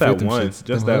it. we Just could fit that them once. shits.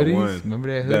 Just Them that hoodies? one. Remember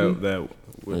that hoodie? That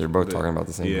And you're both talking about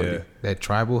the same yeah. hoodie. That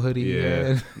tribal hoodie. Yeah.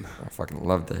 Yeah. I fucking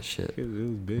love that shit. It was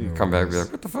big. Come back and be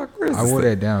like, what the fuck? Where is I this wore thing?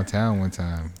 that downtown one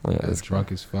time. Oh, yeah, I was that's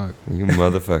drunk as fuck. You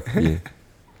motherfucker. You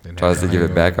Then tries had to give it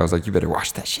hangover. back. I was like, you better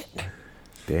wash that shit.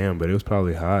 Damn, but it was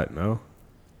probably hot, no?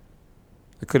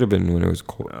 It could have been when it was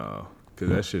cold. No. Because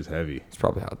that shit's heavy. It's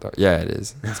probably hot though. Yeah, it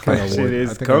is. It's kind That of shit wore.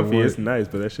 is I think I comfy. wore It's it- nice,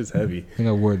 but that shit's heavy. I think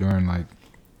I wore it during like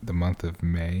the month of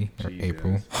May or Jesus.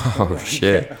 April. Oh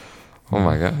shit. Oh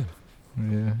my god.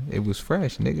 Yeah, it was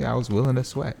fresh, nigga. I was willing to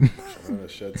sweat. Trying to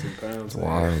shed some pounds. It's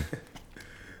wild.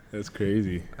 That's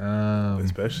crazy.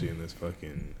 Especially in this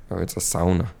fucking. Oh, it's a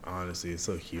sauna. Honestly, it's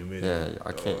so humid. Yeah,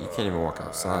 you can't even walk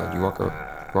outside. You walk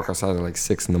outside at like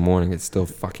 6 in the morning. It's still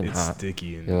fucking It's hot.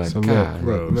 sticky and You're like, So God,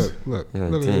 look, gross. look, You're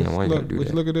like, look at damn, this. why you Look, gotta do would you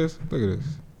that? look at this? Look at this.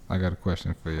 I got a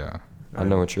question for y'all. I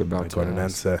know what you're I about got an to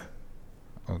ask. answer.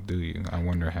 Oh, do you? I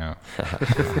wonder how.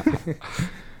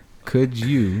 Could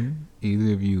you,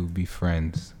 either of you, be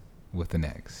friends with an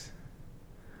ex,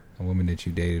 a woman that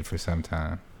you dated for some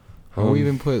time? We'll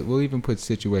even put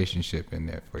situationship in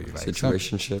there for you, like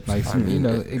Situationships. Like I some, mean,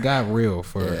 it got real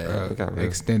for Yeah, it got real.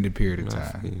 extended period of no,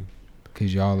 time.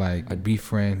 Cause y'all like be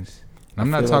friends. I I'm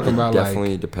not feel talking like about it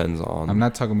definitely like depends on. I'm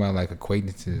not talking about like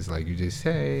acquaintances. Like you just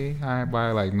say hi,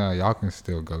 bye. Like no, y'all can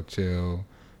still go chill,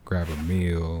 grab a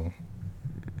meal,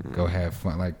 go have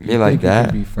fun. Like me you like think you that.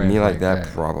 can be friends Me like that.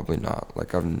 Probably not.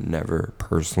 Like I've never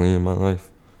personally in my life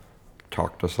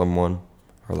talked to someone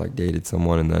or like dated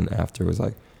someone and then after was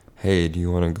like, hey, do you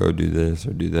want to go do this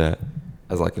or do that?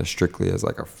 As like strictly as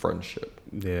like a friendship.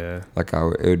 Yeah. Like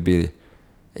it would be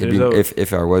There's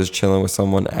if I was chilling with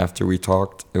someone after we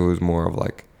talked, it was more of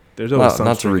like There's always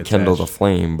not to something rekindle the attached.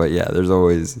 flame, but yeah, there's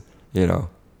always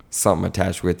something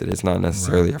attached with it. It's not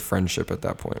necessarily a friendship at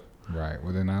that point. Right.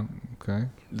 Well then I'm okay.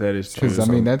 That is true. Because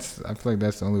I mean I feel like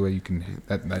that's the only way you can.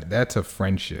 That's a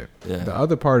friendship. Yeah. The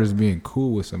other part is being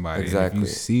cool with somebody. Exactly. And if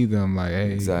you see them like,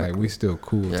 hey, Exactly. like we still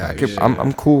cool. Yeah, type I shit.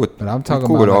 I'm cool with. But I'm talking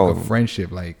cool about with all like of a them.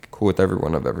 friendship, like. Cool with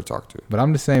everyone I've ever talked to. But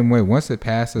I'm the same way. Once it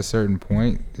passed a certain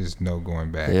point, there's no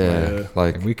going back. Yeah,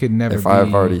 Like, like we could never. if be,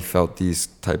 I've already felt these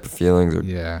type of feelings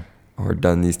Yeah. or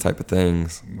done these type of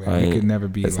things, We I ain't- could never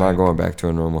be. it's like, not going back to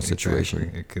a normal exactly.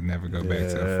 situation. It could never go back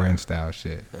to Yeah. a friend style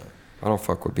shit. I don't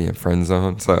fuck with being friend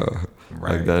zoned, so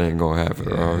Right. like that ain't gonna happen.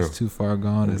 Yeah, it's too far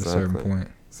gone at a certain Exactly. point.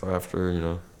 So after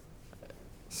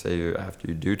after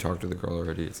you do talk to the girl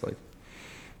already, it's like,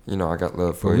 I got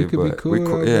love for But we you, could be but cool, we though,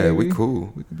 cool. Yeah, we baby.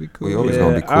 cool. We could be cool. We always Yeah,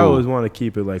 gonna be I cool. always want to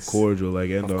keep it like cordial, like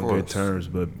end Of on good course. terms.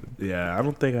 But yeah, I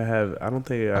don't think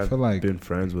I've feel like been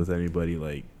friends with anybody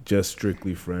like just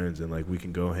strictly friends and like we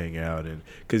can go hang out and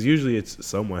because usually it's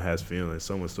someone has feelings,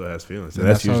 someone still has feelings, and And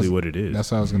that's that's what I usually was- what it is.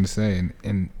 that's what I was gonna say,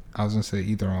 and I was gonna say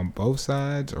either on both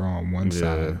sides or on one Yeah.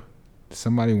 side.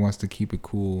 Somebody wants to keep it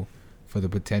cool for the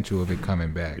potential of it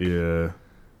coming back. Yeah,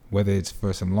 whether it's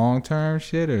for some long term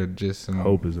shit or just some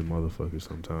Hope is a motherfucker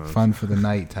sometimes. fun for the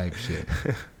night type shit.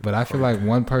 But I feel like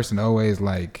one person always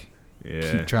like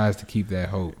Yeah. tries to keep that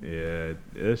hope, Yeah,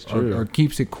 that's true. or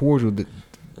keeps it cordial.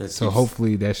 It So keeps-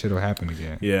 hopefully that shit will happen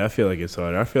again. Yeah, I feel like it's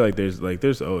hard. I feel like there's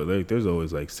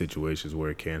always like situations where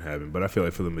it can happen, but I feel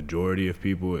like for the majority of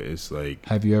people, it's like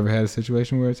Have you ever had a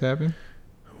situation where it's happened?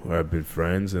 where I've been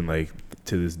friends and like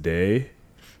to this day.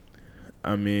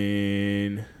 I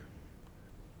mean,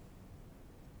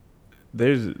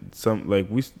 there's some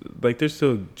there's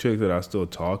still chicks that I still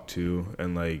talk to,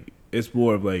 and like it's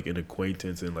more of like an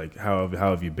acquaintance and like how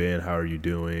have you been? How are you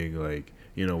doing? Like,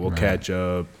 you know, we'll Right. catch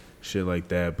up, shit like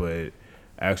that. But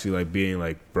actually, like being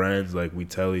like friends, like we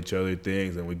tell each other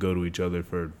things and we go to each other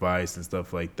for advice and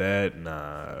stuff like that.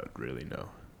 Nah, really no.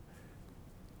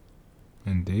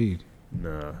 Indeed.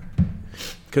 Nah,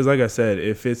 because like I said,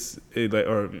 if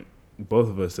or both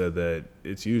of us said that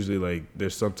it's usually like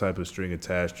there's some type of string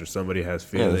attached, or somebody has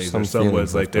Yeah, there's feelings, some or someone's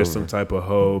feelings like left there's over. some type of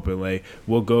hope, and like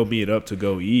we'll go meet up to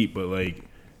go eat, but like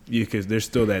because there's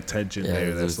still that tension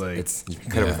there. That's like it's you can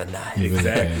cut it with a knife. You really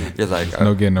Exactly. can. You're like, There's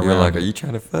no getting you're around like, it. are you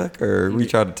trying to fuck or are we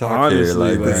trying to talk honestly, here?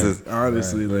 Like, this like, is,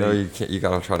 honestly, you know, like you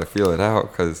gotta try to feel it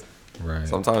out because Right.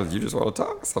 sometimes you just want to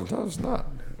talk, sometimes not.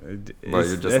 it's- you're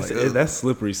just that's, like, ugh. that's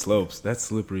slippery slopes. That's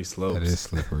slippery slopes. That is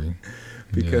slippery.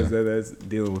 because Yeah. that's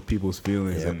dealing with people's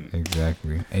feelings Yeah. and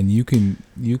Exactly. And you can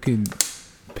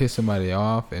piss somebody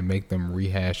off and make them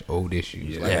rehash old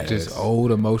issues. Like Yes. just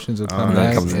old emotions will come And that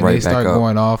back comes and right they start back up.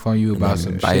 going off on you And about then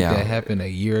some bam. shit that happened a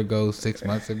year ago, 6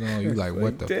 months ago. And you like,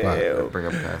 what the damn. fuck? Bring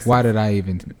up past. Why did I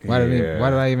even Yeah. why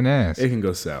did I even ask? it can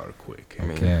go sour quick. I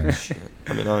mean, Okay. shit.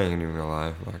 I mean, I ain't even gonna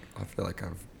lie. Like, I feel like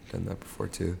I've done that before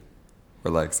too.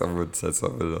 Where like someone said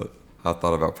something that I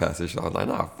thought about past issues. I was like,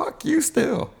 nah, fuck you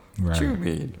still. What Right. you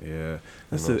mean? Yeah,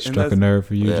 that's know, it. And Struck a that's, nerve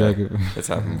for you, Yeah. Jacob. It's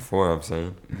happened before, I'm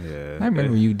saying. yeah. I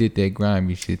remember you did that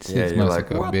grimy shit Yeah, 6 you're months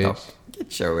like, ago, what bitch. the?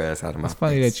 Get your ass out of my It's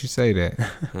funny face. that you say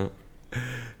that.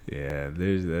 Yeah,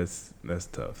 that's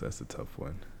tough. That's a tough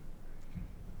one.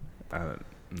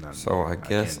 So I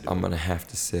guess can't do I'm it. gonna have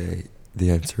to say the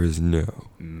answer is no.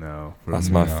 No, for That's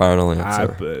me, my No. final I,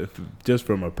 answer. but just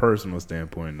from a personal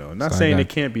standpoint, no. Not So I saying got- it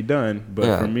can't be done, but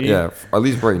yeah, for me, yeah, at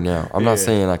least right now. I'm Yeah. not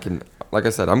saying I can. Like I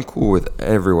said, I'm cool with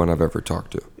everyone I've ever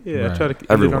talked to. yeah, I Right. try to keep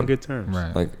it Everyone. on good terms.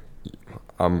 Right. Like,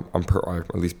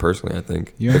 at least personally, I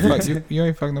think. You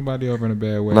ain't fuck nobody over in a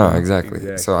bad way. No, exactly.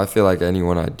 Exactly. So I feel like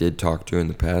anyone I did talk to in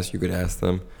the past, you could ask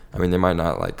them. I mean, they might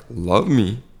not like love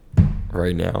me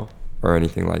right now or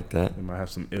anything like that, They might have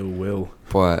some ill will.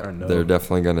 but Or no. they're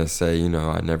definitely gonna say, you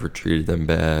know, I never treated them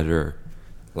bad or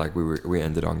like we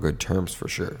ended on good terms for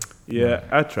sure. Yeah,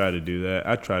 I try to do that.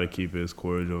 I try to keep it as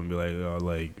cordial and be like, oh,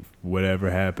 like whatever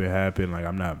happened. Like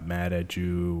I'm not mad at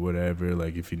you, whatever.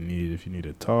 Like if you need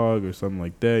to talk or something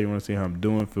like that, you want to see how I'm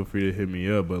doing, feel free to hit me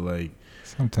up. But like,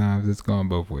 Sometimes it's going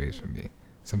both ways for me.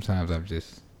 Sometimes I've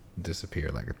just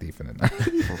disappeared like a thief in the night.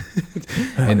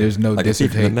 And there's no Like a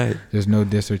thief in the dissertation. night. There's no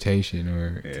dissertation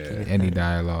or Yeah. any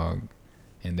dialogue.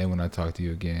 And then when I talk to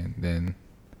you again, then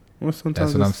well,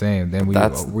 sometimes that's what I'm it's- saying. Then we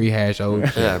That's- rehash old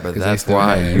shit. Yeah, but 'cause they that's still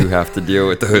why mad. you have to deal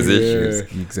with those Yeah. issues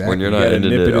Exactly. when you're You not gotta ending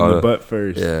nip it in on the a- butt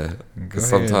first. Yeah, Go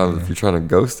because ahead, sometimes man. if you're trying to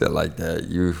ghost it like that,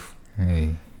 you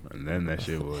Hey, And then that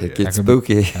shit will. it Yeah. gets I could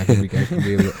be- spooky. I could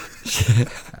be a little,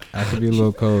 I could be a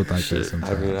little cold like that I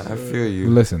sometimes. mean, I feel you.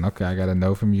 Listen, okay, I got a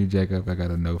no from you, Jacob. I got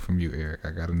a no from you, Eric.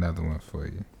 I got another one for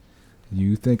you.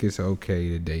 You think it's okay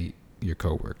to date your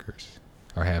coworkers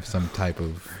or have some type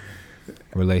of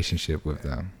relationship with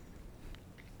them?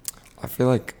 I feel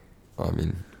like, I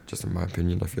mean, just in my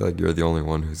opinion, I feel like you're the only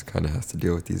one who's kind of has to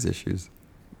deal with these issues.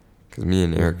 Because me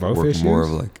and Eric Both work more of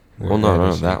issues? like, Or well, no, that no,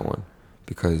 issue? that one.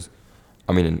 Because,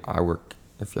 I mean, I work,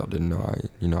 if y'all didn't know,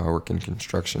 I work in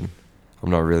construction. I'm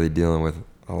not really dealing with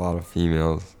a lot of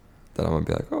females that I'm going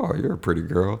to be like, oh, you're a pretty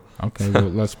girl. Okay, well,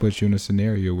 let's put you in a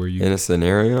scenario where you. In a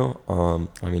scenario,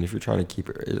 I mean, if you're trying to keep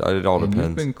it all and you've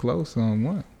depends. been close on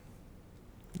one.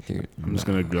 Dude, I'm just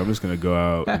gonna go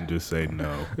out and just say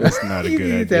no. That's not a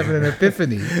good idea. having an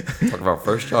epiphany. talk about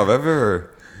first job ever.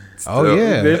 Or Oh, still-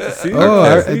 yeah. See, Oh,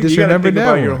 okay, I see, just you gotta remembered think that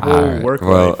about your one. whole Alright, work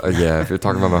well, life. yeah, if you're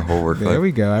talking about my whole work There life.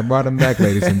 we go. I brought him back,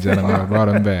 ladies and gentlemen. I brought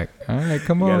him back. All right,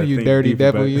 come on, gotta you think dirty deep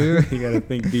devil, about- you. You gotta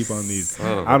think deep on these.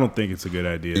 Son of a- I don't think it's a good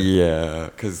idea. Yeah,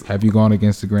 because, Have you gone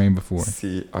against the grain before?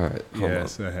 see, all right, hold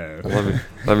Yes, I have. on.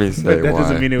 Let me say But that why.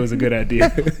 doesn't mean it was a good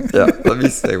idea. Yeah, let me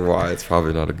say why it's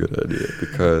probably not a good idea.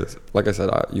 Because, like I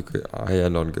said, I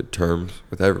end on good terms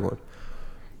with everyone.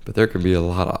 But there can be a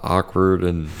lot of awkward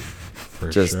and For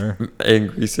just sure.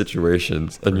 angry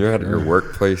situations, and you're at your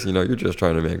workplace. You know, you're just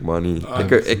trying to make money.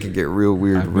 It could get real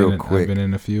weird real quick. I've been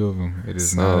in a few of them. It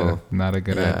is not a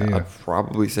good yeah, idea. I'd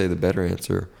probably say the better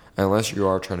answer, unless you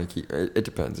are trying to keep. It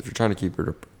depends. If you're trying to keep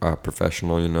it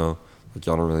professional, you know, like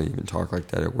y'all don't really even talk like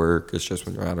that at work. It's just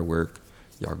when you're out of work,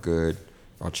 y'all good,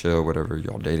 y'all chill, whatever.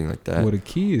 Y'all dating like that. Well, the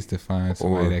key is to find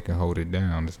somebody that can hold it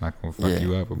down. It's not gonna fuck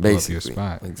you up or blow up your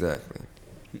spot. Exactly.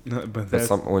 But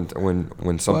But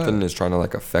when something is trying to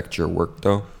like affect your work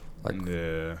though, like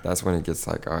that's when it gets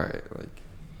like, all right, like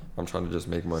I'm trying to just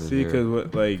make money. See, because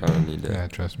what like kind of need that. Yeah,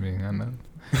 trust me, I know.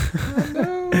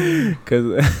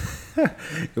 Because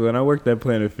when I worked at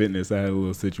Planet Fitness, I had a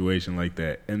little situation like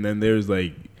that, and then there's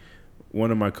like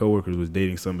one of my coworkers was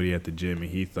dating somebody at the gym,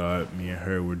 and he thought me and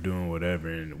her were doing whatever,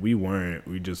 and we weren't.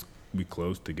 We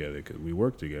close together because we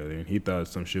work together, and he thought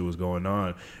some shit was going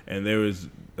on. And there was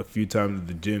a few times at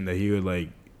the gym that he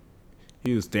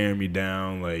was staring me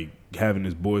down, like having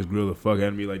his boys grill the fuck out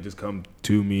of me, like just come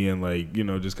to me and like, you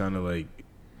know, just kind of like,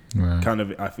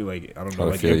 I feel like, I don't know,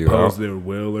 like impose their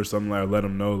will or something, like let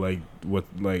them know like what,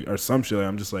 like, or some shit. Like,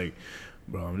 I'm just like,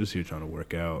 bro, I'm just here trying to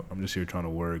work out. I'm just here trying to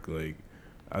work. Like,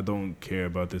 I don't care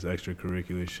about this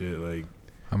extracurricular shit. Like,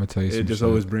 I'm gonna tell you, it just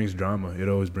always brings drama. It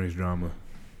always brings drama.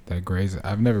 That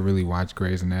I've never really watched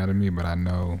Grey's Anatomy, but I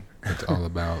know it's all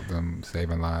about them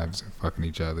saving lives and fucking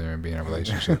each other and being in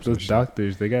relationships. Those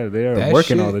doctors, they are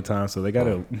working all the time, so they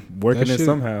gotta work in it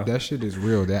somehow. That shit is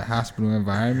real. That hospital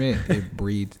environment, it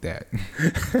breeds that.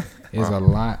 There's a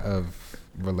lot of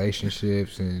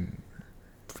relationships and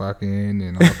fucking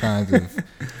and all kinds of.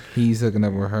 He's hooking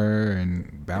up with her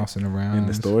and bouncing around in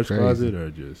the storage closet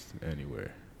or just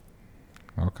anywhere.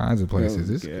 All kinds of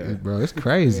places. Bro, it's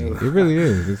crazy. It really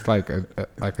is. It's like a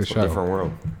show. Different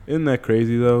world. Isn't that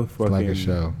crazy though? It's like a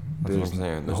show. That's what I'm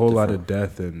saying. There's a whole lot of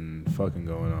death and fucking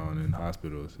going on in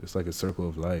hospitals. It's like a circle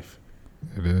of life.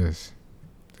 It is.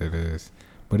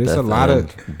 But it's a lot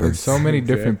of. It's so many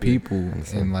different people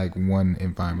in like one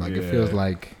environment. Like it feels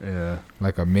like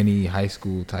a mini high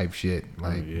school type shit.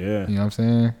 Like you know what I'm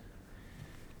saying?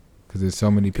 Because there's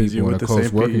so many people in a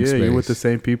close working space. You're with the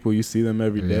same people. You see them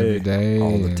every day.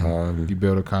 All the time. You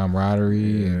build a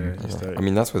camaraderie. I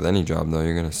mean, that's with any job, though.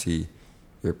 You're going to see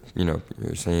your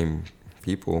same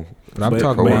people. But I'm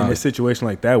talking about in a situation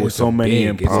like that with so many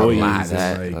employees.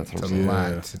 That's what I'm saying.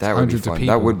 That would be fun.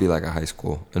 That would be like a high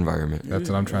school environment. That's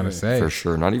what I'm trying to say. For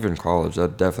sure. Not even college.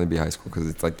 That'd definitely be high school because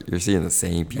it's like you're seeing the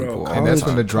same people. And that's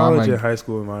when the drama. College and high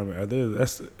school environment,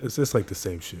 it's just like the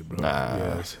same shit, bro.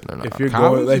 Yes. No. If you're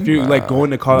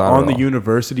going to college on the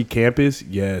university campus,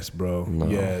 yes, bro. No.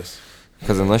 Yes.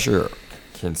 Because unless you're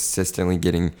consistently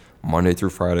getting Monday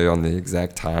through Friday on the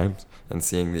exact times and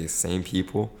seeing the same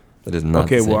people. That is not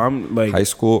the same. I'm like high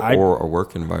school or a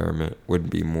work environment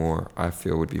would be more. I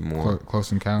feel would be more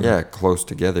close encounter. Yeah, close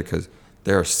together because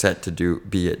they're set to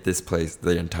be at this place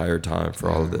the entire time for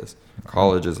all of this.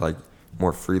 College is like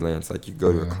more freelance. Like you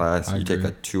go to a class, you take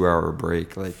a 2-hour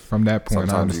break. Like from that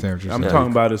point, I understand what you're saying. I'm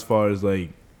talking about as far as like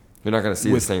you're not gonna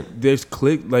see the same.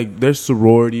 There's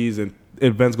sororities and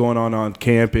events going on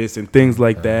campus and things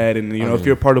like that, and if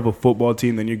you're part of a football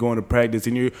team, then you're going to practice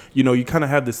and you kind of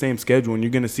have the same schedule and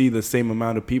you're going to see the same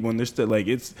amount of people, and there's still like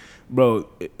it's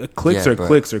clicks are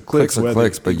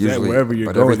clicks, but usually wherever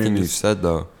you're but going. Everything you said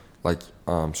though, like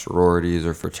sororities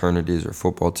or fraternities or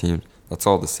football teams, that's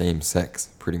all the same sex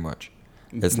pretty much.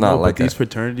 It's not like these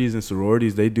fraternities and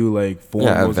sororities. They do like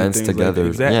formals events and things together. Like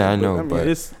exactly. Yeah, I know, but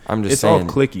I'm just saying, all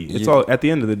clicky. It's all at the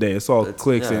end of the day. It's all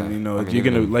clicks, and you're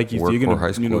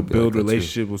gonna build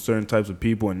relationships with certain types of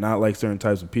people and not like certain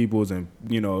types of peoples, and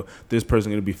this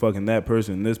person gonna be fucking that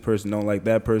person, and this person don't like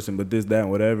that person, but this, that,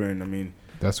 and whatever. And I mean,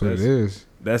 that's what it is.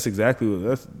 That's exactly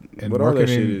what all that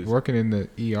shit is. Working in the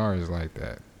ER is like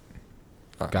that.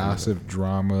 Gossip,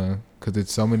 drama, because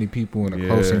it's so many people in a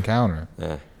close encounter.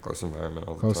 Yeah. Close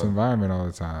environment all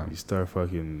the time. You start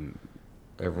fucking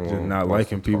everyone just not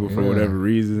liking people for whatever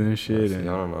reason and shit. I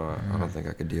don't know. I don't think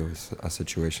I could deal with a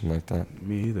situation like that.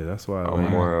 Me either. That's why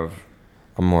I'm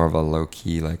more of a low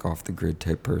key, like off the grid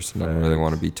type person. I don't really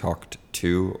want to be talked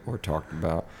to or talked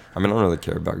about. I mean, I don't really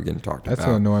care about getting talked about. That's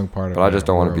the annoying part of it. But I just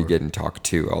don't want to be getting talked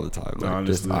to all the time. Like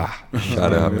honestly. Just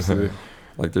shut up.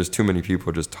 Like there's too many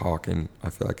people just talking. I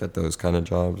feel like at those kind of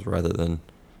jobs rather than.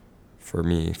 For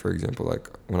me, for example, like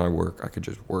when I work, I could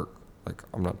just work. Like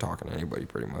I'm not talking to anybody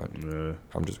pretty much. Yeah.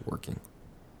 I'm just working.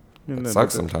 It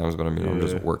sucks sometimes, but I mean, I'm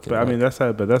just working. But I mean, that's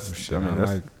how. But that's.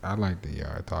 I like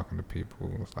the talking to people.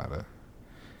 There's a lot of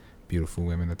beautiful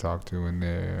women to talk to in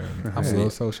there. I'm a little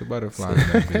social butterfly in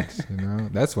that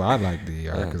bitch. That's why I like the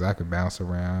because I could bounce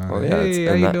around. Well, yeah, hey,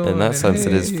 how you doing? In that sense,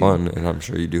 it is fun, and I'm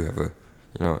sure you do have a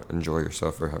enjoy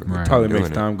yourself or have a good Right. time Probably doing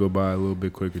makes it. time go by a little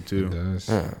bit quicker It too. does.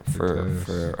 Yeah,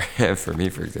 does. for me,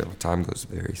 for example, time goes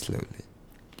very slowly.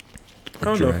 I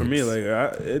don't know. For me,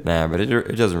 Drags. like Nah, but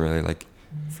it doesn't really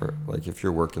if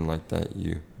you're working like that,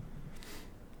 it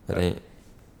ain't.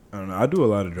 I don't know. I do a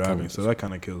lot of driving, so that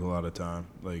kind of kills a lot of time.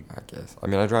 Like, I guess. I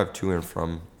mean, I drive to and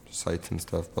from sites and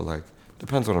stuff, but like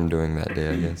depends what I'm doing that day,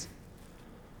 I guess.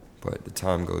 But the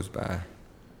time goes by.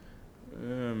 I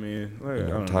mean, like, I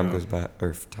don't Time know. goes by,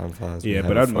 or time flies. Yeah, when but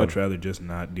you're I'd having much fun. rather just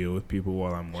not deal with people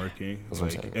while I'm working. That's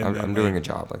what I'm Like, saying. and then, I'm doing a like,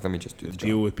 job. Like, let me just do the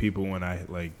deal job. with people when I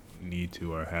like need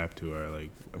to or have to or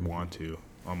like want to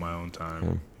on my own time.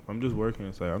 Yeah. If I'm just working,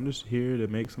 it's like I'm just here to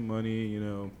make some money.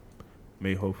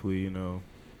 May hopefully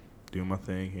do my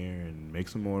thing here and make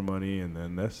some more money, and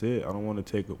then that's it. I don't want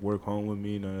to take work home with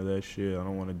me, none of that shit. I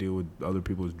don't want to deal with other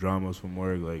people's dramas from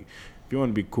work. Like, if you want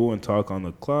to be cool and talk on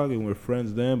the clock and we're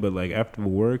friends then, but like after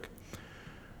work,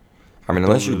 I mean,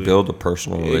 don't unless you really- build a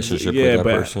personal relationship yeah, with that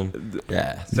but person.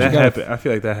 Yeah. that gotta- happen. I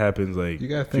feel like that happens like You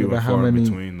gotta think few and about how far in many-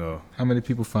 between though. How many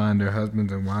people find their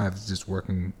husbands and wives just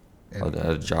working At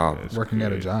a job. That's working at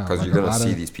a crazy. job? Because Like, you're a going to lot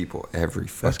see of- these people every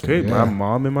fucking That's great. Yeah. My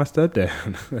mom and my stepdad.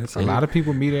 That's A lot of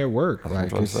people meet at work. That's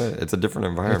Like what I'm it's, saying. It's a different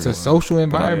it's environment. a social But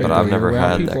environment. I've though. never You're around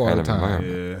had that people all kind the of time.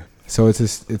 environment. yeah. So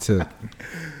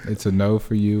it's a no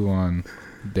for you on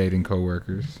dating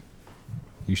coworkers.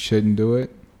 You shouldn't do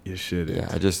it. You should. Yeah,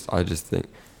 I just think.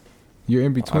 You're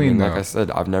in I between mean, though. like I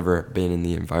said, I've never been in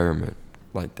the environment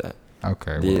like that.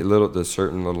 Okay. Well, The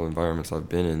certain little environments I've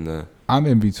been in, I'm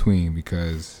in between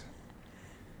because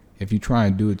if you try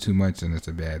and do it too much, then it's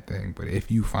a bad thing. But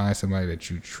if you find somebody that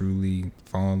you truly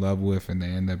fall in love with and they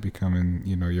end up becoming,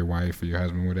 your wife or your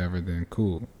husband, whatever, then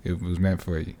cool. It was meant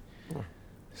for you. Yeah.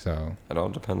 So it all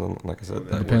depends on, like I said,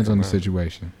 it that depends on the work environment.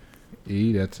 situation.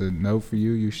 That's a no for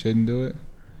you. You shouldn't do it.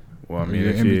 Well, I mean, You're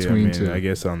if in you, between I mean, two. I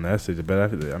guess on that situation,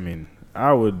 but I mean,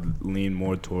 I would lean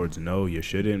more towards no, you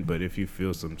shouldn't. But if you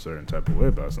feel some certain type of way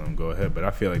about something, go ahead. But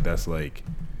I feel like that's like,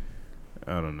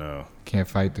 I don't know. Can't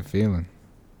fight the feeling.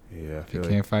 Yeah, I If you feel like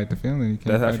can't fight the feeling, you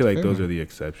can't. I fight feel the like those feeling. are the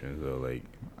exceptions though. Like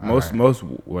All right. most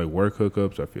like work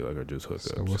hookups, I feel like are just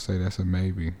hookups. So we'll say that's a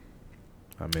maybe.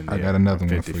 I'm in I there. got another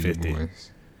I'm one for you 50-50.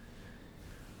 boys.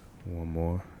 One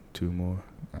more, two more,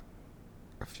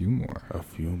 A few more. a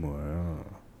few more. Oh.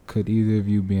 Could either of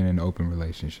you be in an open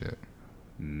relationship?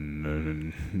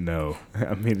 No.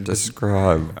 I mean,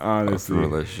 Describe honestly, a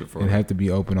relationship for It'd me. have to be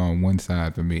open on one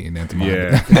side for me, and that's my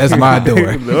yeah, that's my door.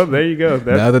 Well, there you go. The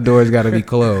That's, other door's got to be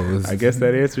closed. I guess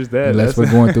that answers that. Unless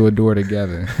That's- we're going through a door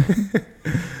together.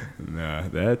 Nah,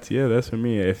 that's for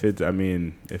me. If it's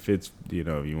you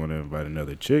want to invite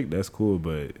another chick, that's cool.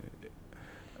 But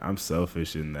I'm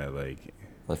selfish in that, like,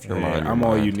 If you're hey, mine, you're I'm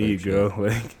all mine you type need, shit. girl.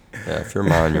 Like, Yeah, if you're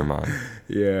mine, you're mine.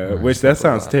 yeah. Right, Which that simple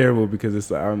sounds as that. terrible because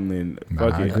it's. I mean, Nah,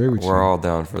 fuck I it. agree with We're you. all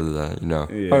down for the,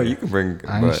 Yeah. Oh, you can bring.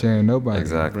 I ain't but- sharing nobody.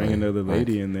 Exactly. Bring another Like,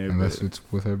 lady in there, Unless but it's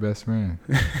with her best friend.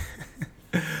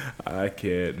 I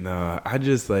can't. Nah, I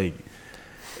just like.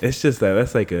 It's just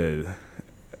that's like a.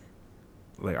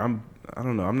 Like I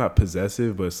don't know. I'm not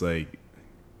possessive, but it's like.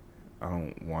 I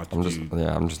don't want I'm you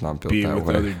just not built being that with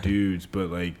way. other dudes, but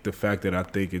like the fact that I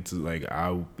think it's like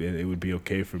it would be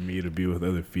okay for me to be with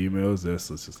other females. That's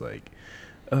just like,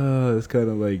 it's kind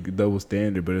of like double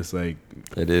standard, but it's like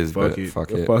It is, fuck but it, fuck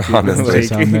it. fuck it. Honestly, That's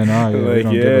how men are. Yeah, we like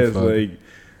don't yeah, give a it's fuck. like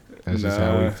That's just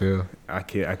how we nah. feel. I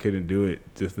couldn't do it.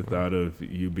 Just the thought of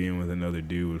you being with another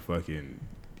dude would fucking,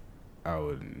 I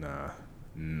would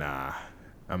nah.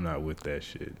 I'm not with that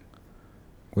shit.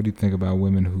 What do you think about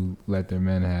women who let their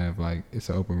men have like it's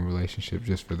an open relationship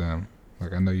just for them?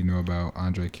 Like I know you know about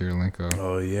Andrei Kirilenko,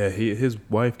 Oh yeah, his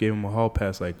wife gave him a hall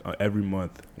pass like every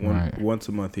month. Right. Once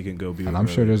a month he can go be. and with I'm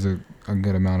her. sure there's a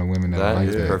good amount of women that, that like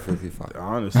is that. perfectly fine.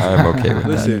 Honestly, I am okay with that.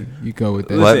 Listen, You go with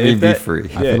that. Listen, Let me if be that- free.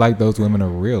 I yeah. feel like those women are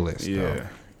realists. yeah.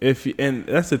 And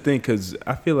that's the thing, because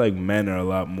I feel like men are a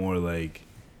lot more like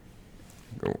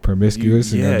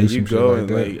Promiscuous. and yeah, they'll do you some go shit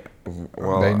and like that.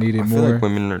 Well, They need it I feel more. like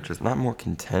women are just not more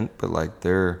content, but like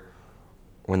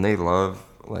when they love,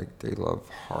 like they love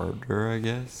harder, I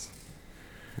guess.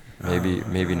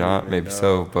 Maybe not, maybe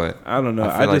so, but I don't know.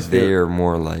 I feel like they are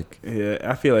more like yeah.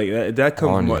 I feel like that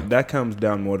comes On more, you. that comes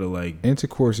down more to like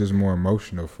Intercourse is more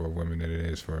emotional for a woman than it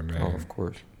is for a man. oh, of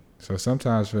course. So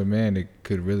sometimes for a man, it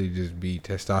could really just be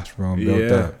testosterone built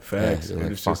yeah, up. facts. Yeah, And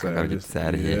like, it's fuck, just I like, gotta I get just- this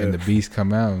outta here. yeah. And the beast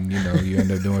come out, and you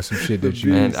end up doing some shit that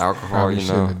you And alcohol, probably you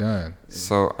shouldn't know. have done.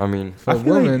 So I mean, For I a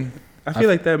feel like- woman, I feel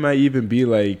like that might even be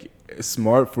like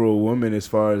smart for a woman as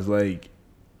far as like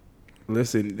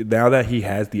listen, now that he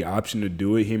has the option to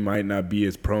do it, he might not be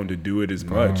as prone to do it as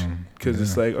much. Because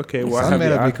it's like, okay, well, some I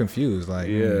men have will be confused. Like,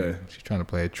 yeah, she's trying to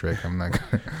play a trick. I'm not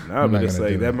gonna. no, but it's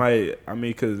like that might. I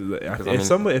mean, because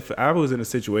if I was in a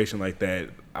situation like that,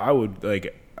 I would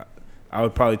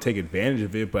probably take advantage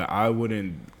of it, but I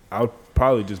wouldn't. I would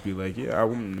probably just be like, yeah,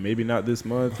 maybe not this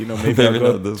month. You know, maybe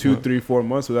I'll go 2, 3, 4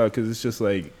 months without. Because it's just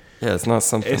like, yeah, it's not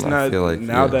something. It's not. I feel like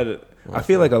now that I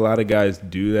feel like a lot of guys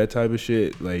do that type of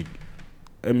shit. Like,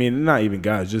 I mean, not even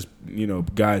guys, just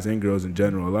guys and girls in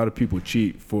general. A lot of people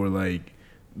cheat for like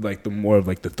the more of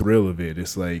like the thrill of it.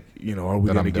 It's like, are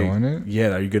we gonna get? It?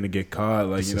 Yeah, are you gonna get caught?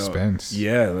 Like, suspense.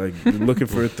 Yeah, like looking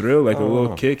for a thrill, like a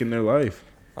little kick in their life.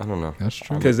 I don't know. That's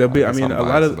true. Because they'll be. I mean, a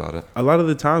lot of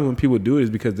the times when people do it is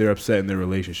because they're upset in their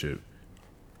relationship.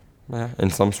 Yeah, in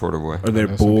some sort of way. Or they're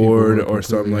bored or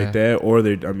something like that. Or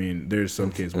they. I mean, there's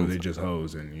some cases where they just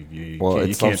hoes and you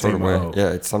can't sort of way. Hoe.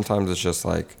 Yeah, sometimes it's just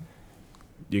like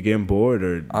you're getting bored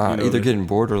or either getting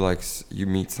bored or like you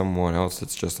meet someone else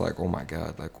that's just like, oh my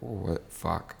god, like what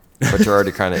fuck. But you're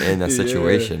already kind of in that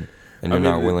situation and you're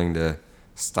not willing to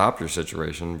stop your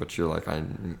situation, but you're like, I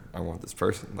want this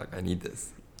person, like I need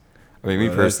this. I mean, me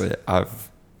personally, I've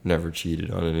never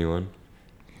cheated on anyone.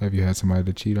 Have you had somebody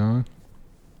to cheat on?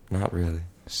 Not really.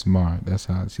 Smart. That's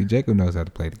how. See, Jacob knows how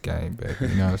to play the game, baby. You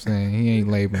know what I'm saying? He ain't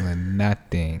labeling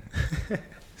nothing,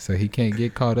 so he can't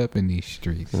get caught up in these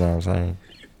streets. You know what I'm saying?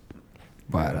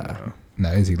 But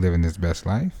now, is he living his best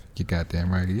life? You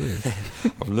goddamn right he is.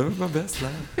 I'm living my best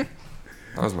life.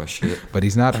 That was my shit. But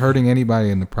he's not hurting anybody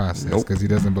in the process because he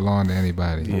doesn't belong to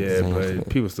anybody. Yeah, but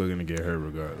people still gonna get hurt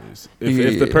regardless.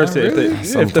 If the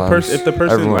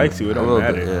person likes you, it don't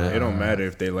matter. It don't matter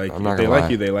if they like you. If they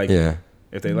like you, they like you.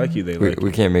 If they like you, they like you.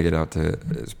 We can't make it out to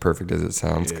as perfect as it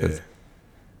sounds because.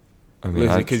 I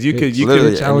mean, because you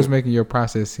could. I was making your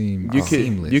process seem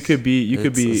seamless. You could be.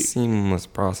 It's a seamless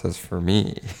process for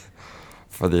me.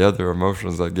 For the other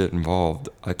emotions that get involved,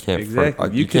 I can't.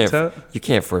 Exactly. You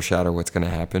can't foreshadow what's gonna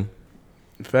happen.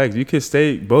 In fact, you could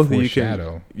stay. Both of you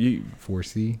can.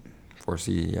 Foresee.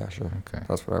 Foresee, yeah, sure. Okay,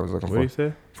 that's what I was looking for. What do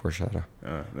you say? Foreshadow.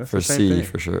 That's for the same C thing.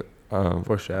 for sure.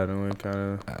 Foreshadowing, kind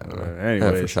of. I don't know. Anyways.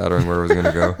 Yeah, foreshadowing where it was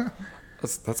gonna go.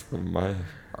 That's what my.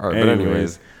 All right, but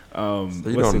anyways. So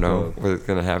you don't know what's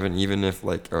gonna happen, even if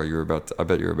like, you're about to. I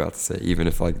bet you're about to say, even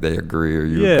if like they agree or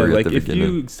you agree like at the if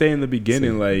beginning. you say in the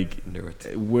beginning, like do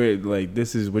it. We're like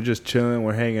we're just chilling,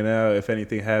 we're hanging out. If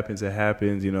anything happens, it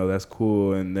happens. That's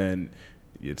cool. And then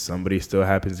somebody still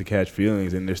happens to catch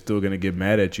feelings, and they're still gonna get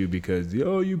mad at you because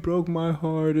you broke my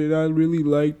heart, and I really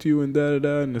liked you, and da da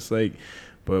da. And it's like,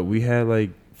 but we had like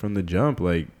from the jump,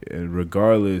 like, and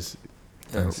regardless.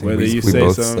 Yeah, whether we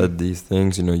both said these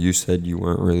things, you said you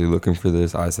weren't really looking for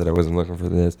this. I said I wasn't looking for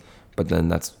this, but then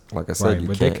that's like I said,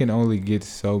 but they can only get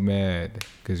so mad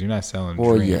because you're not selling.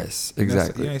 Well, dreams. Yes,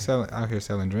 exactly. You ain't out here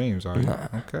selling dreams, are you? Nah.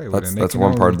 Okay, well, that's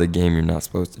one part of the game you're not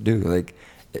supposed to do. Like,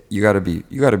 you gotta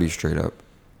be straight up.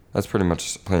 That's pretty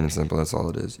much plain and simple. That's all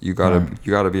it is. You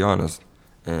gotta be honest,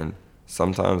 and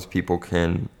sometimes people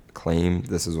can claim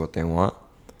this is what they want,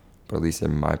 but at least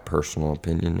in my personal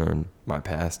opinion or in my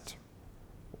past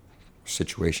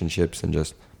situationships and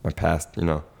just my past,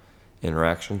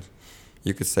 interactions,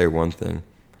 you could say one thing,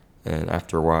 and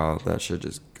after a while, that shit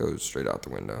just goes straight out the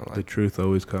window. Like, the truth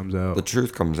always comes out. The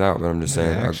truth comes out, but I'm just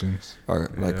saying, actions.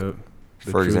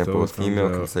 For example, a female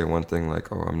can say one thing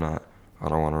like, I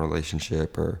don't want a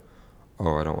relationship, or,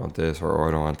 I don't want this, or,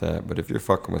 I don't want that. But if you're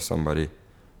fucking with somebody,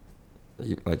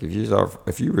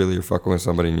 if you really are fucking with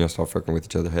somebody and you start fucking with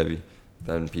each other heavy,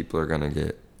 then people are gonna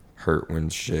get hurt when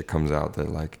shit comes out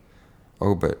that like,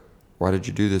 but why did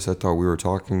you do this? I thought we were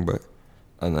talking,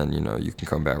 and then, you can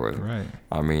come back with, right.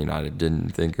 I mean, I didn't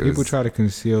think it People try to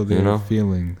conceal their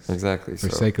feelings. Exactly. For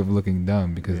sake of looking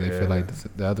dumb because they feel like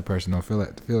the other person don't feel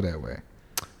that way.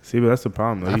 See, but that's the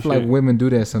problem, though. I feel like women do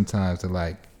that sometimes to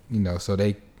like, so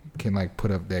they can like put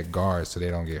up that guard so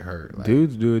they don't get hurt. Like,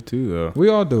 dudes do it too, though. We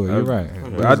all do it. You're right.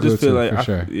 I just feel like,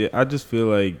 I just feel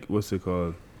like, what's it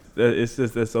called? It's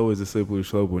just that's always a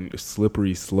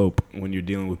slippery slope when you're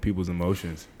dealing with people's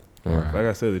emotions. Right. Like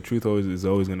I said, the truth is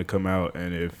always going to come out,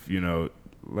 and if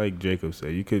like Jacob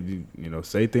said, you could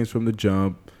say things from the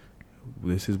jump.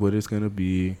 This is what it's going to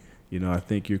be. I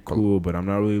think you're cool, but I'm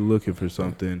not really looking for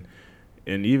something.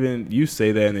 And even you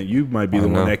say that, and then you might be the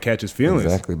one that catches feelings.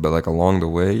 Exactly, but like along the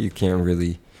way, you can't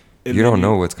really. You don't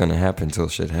know what's going to happen until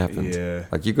shit happens. Yeah.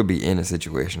 Like you could be in a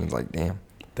situation, it's like damn,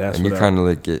 and you kind of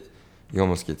like you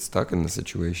almost get stuck in the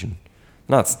situation.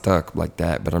 Not stuck like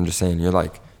that, but I'm just saying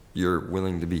you're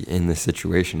willing to be in the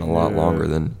situation a lot longer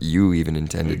than you even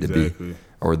intended to be,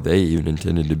 or they even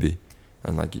intended to be.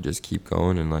 and like you just keep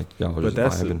going and like y'all just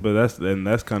vibing.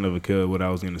 That's kind of a kill. What I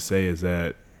was gonna say is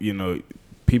that, you know,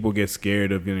 people get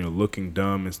scared of, you know, looking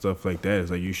dumb and stuff like that.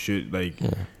 It's like you should, like,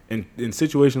 in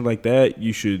situations like that,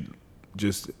 you should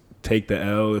just take the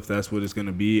L if that's what it's going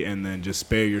to be, and then just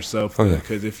spare yourself.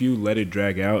 Because if you let it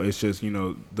drag out, it's just, you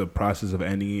know, the process of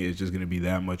ending it is just going to be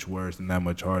that much worse and that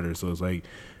much harder. So it's like,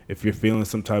 if you're feeling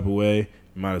some type of way,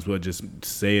 you might as well just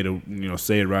say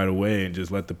it right away and just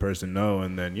let the person know.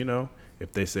 And then, you know,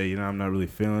 if they say, you know, I'm not really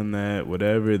feeling that,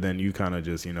 whatever, then you kind of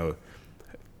just, you know,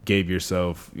 gave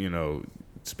yourself, you know,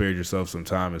 spared yourself some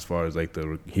time as far as like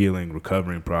the healing,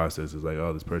 recovering process. It's like,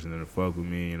 oh, this person didn't fuck with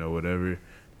me, you know, whatever.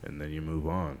 And then you move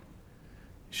on.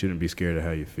 You shouldn't be scared of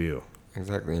how you feel.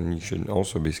 Exactly, and you shouldn't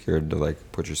also be scared to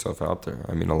like put yourself out there.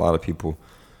 I mean, a lot of people,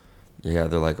 they're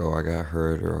like, oh, I got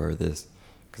hurt or this.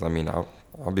 Because I mean, I'll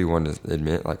be one to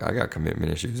admit, like, I got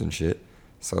commitment issues and shit.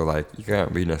 So like, you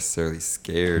can't be necessarily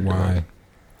scared. Why?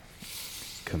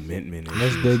 Commitment issues.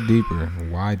 Let's dig deeper.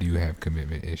 Why do you have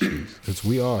commitment issues? Because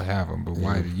we all have them, but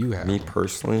why do you have them? Me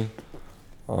personally,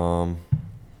 I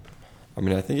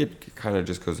mean, I think it kind of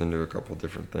just goes into a couple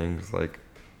different things. Like,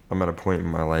 I'm at a point in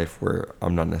my life where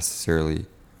I'm not chilling.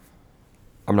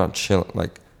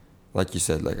 Like you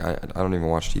said, like, I don't even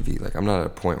watch TV. Like, I'm not at a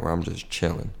point where I'm just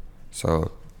chilling.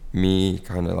 So, me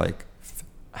kind of like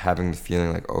having the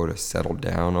feeling like, to settle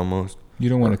down almost. You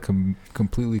don't want to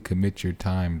completely commit your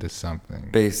time to something.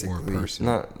 Basically, or a person.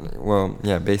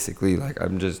 basically, like,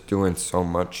 I'm just doing so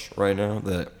much right now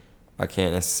that I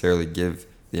can't necessarily give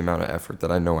the amount of effort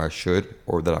that I know I should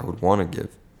or that I would want to give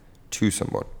to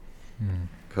someone.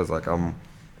 Because, like, I'm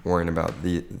worrying about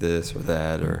this or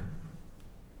that or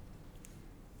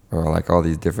like all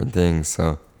these different things.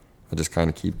 So I just kind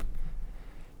of keep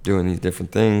doing these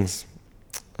different things.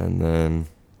 And then,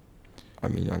 I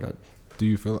mean, Do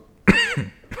you feel...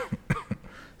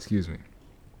 Excuse me.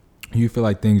 You feel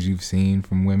like things you've seen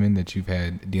from women that you've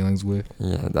had dealings with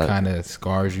that kind of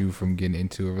scars you from getting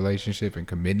into a relationship and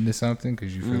committing to something?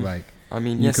 Because you feel like... I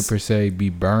mean, you could per se be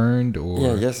burned or...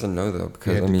 Yeah, yes and no, though.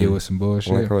 Because, you have to deal with some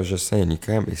bullshit. Like I was just saying, you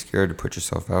can't be scared to put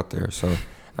yourself out there. So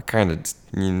I kind of...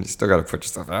 you still got to put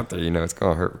yourself out there. You know, it's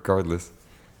going to hurt regardless.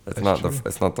 It's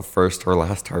not the first or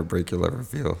last heartbreak you'll ever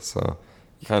feel. So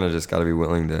you kind of just got to be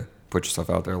willing to put yourself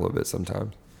out there a little bit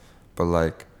sometimes. But,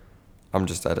 like, I'm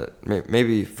just at it.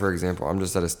 Maybe, for example, I'm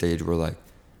just at a stage where, like,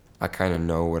 I kind of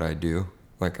know what I do.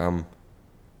 Like, I'm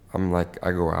like,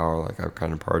 I go out, like, I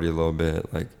kind of party a little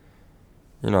bit, like,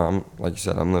 you know, I'm, like you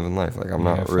said, I'm living life. Like, I'm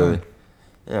not really,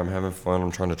 I'm having fun.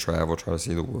 I'm trying to travel, try to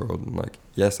see the world. And, like,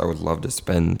 yes, I would love to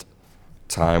spend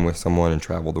time with someone and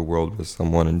travel the world with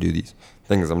someone and do these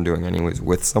things I'm doing anyways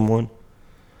with someone.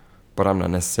 But I'm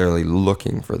not necessarily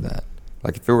looking for that.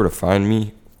 Like, if it were to find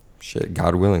me, shit,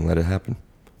 God willing, let it happen.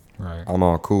 Right. I'm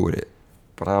all cool with it.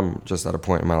 But I'm just at a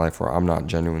point in my life where I'm not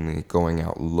genuinely going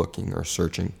out looking or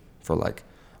searching for, like,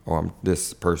 oh, I'm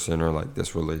this person or, like,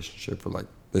 this relationship or, like,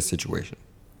 this situation.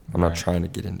 I'm not trying to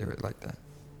get into it like that.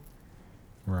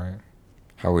 Right.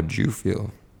 How would you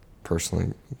feel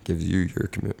personally gives you your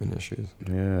commitment issues?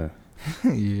 Yeah.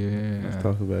 Yeah. Let's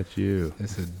talk about you.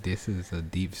 This is a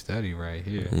deep study right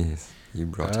here. Yes. You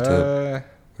brought it up.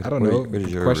 I don't know.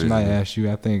 The question I asked you,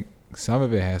 I think some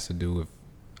of it has to do with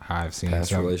how I've seen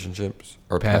past relationships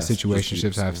or past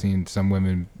situationships I've seen some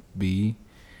women be.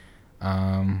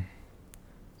 I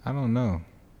don't know.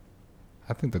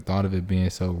 I think the thought of it being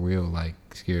so real, like,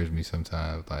 scares me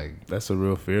sometimes. Like, that's a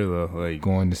real fear, though. Like,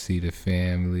 going to see the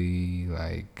family,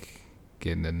 like,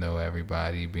 getting to know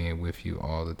everybody, being with you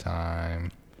all the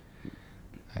time.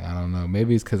 I don't know.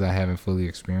 Maybe it's because I haven't fully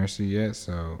experienced it yet,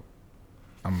 so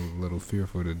I'm a little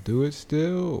fearful to do it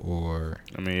still. Or,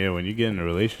 I mean, yeah, when you get in a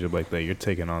relationship like that, you're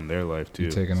taking on their life too.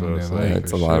 You're taking on their life.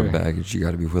 It's a lot of baggage you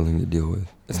got to be willing to deal with.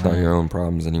 It's not your own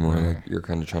problems anymore. Right. Like, you're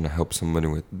kind of trying to help somebody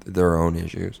with their own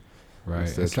issues.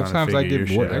 Right. And sometimes I get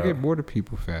bored. I get bored of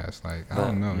people fast. Like, I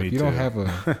don't know. If you don't have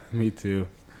a... Me too.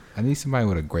 I need somebody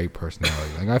with a great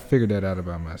personality. Like, I figured that out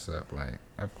about myself. Like,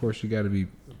 of course, you got to be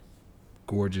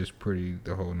gorgeous, pretty,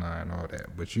 the whole nine, all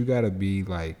that. But you got to be,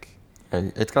 like...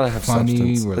 And it's got to have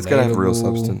funny, substance. It's got to have real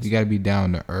substance. You got to be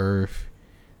down to earth.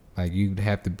 Like, you'd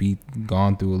have to be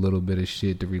gone through a little bit of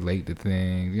shit to relate to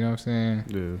things. You know what I'm saying?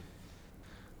 Yeah.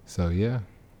 So, yeah.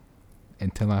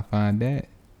 Until I find that,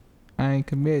 I ain't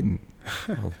committing.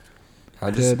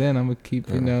 Until then, I'm going to keep,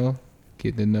 getting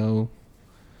to know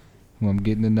who I'm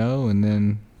getting to know and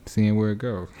then seeing where it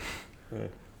goes. Yeah.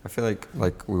 I feel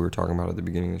like we were talking about at the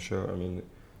beginning of the show, I mean,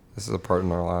 this is a part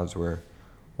in our lives where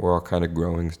we're all kind of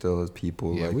growing still as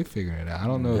people. Yeah, like, we're figuring it out. I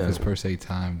don't know if it's per se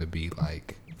time to be,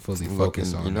 like, fully looking,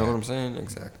 focus on you know that. what I'm saying?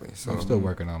 Exactly. So I'm still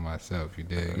working on myself. You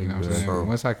dig? You know what I'm saying? So-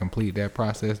 Once I complete that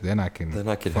process, then I can help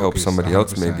focus somebody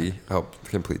else 100%. maybe help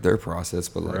complete their process.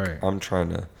 But like Right. I'm trying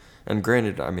to, and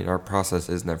granted, I mean our process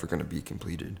is never going to be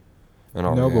completed. In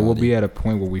all No, but we'll reality. be at a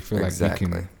point where we feel Exactly.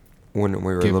 like we can. When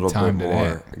we're a give little bit time to more,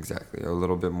 that. exactly, a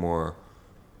little bit more,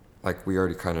 like we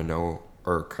already kind of know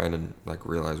or kind of like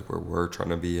realize where we're trying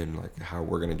to be and like how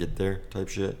we're gonna get there type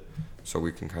shit. So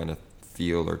we can kind of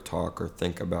feel or talk or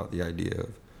think about the idea of,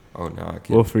 oh, now I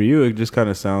can. Well, for you, it just kind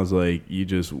of sounds like you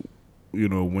just,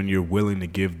 when you're willing to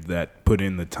give that, put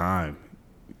in the time,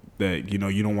 that, you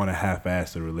don't want to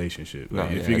half-ass the relationship. Like,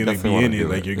 No, if yeah, you're I going to definitely be wanna in it, do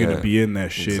like, it. you're going to Yeah. be in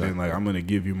that shit and, Exactly. like, I'm going to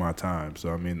give you my time. So,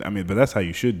 I mean, but that's how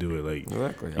you should do it. Like,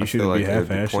 Exactly. you I shouldn't feel be like it would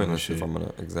be half-assing the pointless shit. if I'm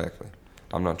gonna. Exactly.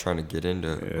 I'm not trying to get into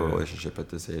Yeah. a relationship at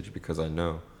this age because I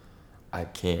know I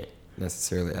can't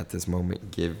necessarily at this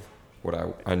moment give what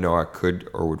I know I could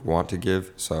or would want to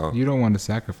give. So You don't want to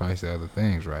sacrifice the other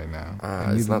things right now.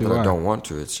 And it's neither not that I do don't want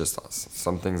to. It's just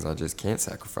some things I just can't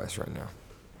sacrifice right now.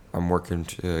 I'm working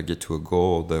to get to a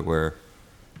goal that where,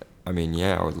 I mean,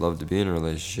 yeah, I would love to be in a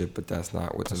relationship, but that's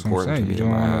not what's That's what I'm important saying. to me You in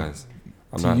don't my wanna- eyes.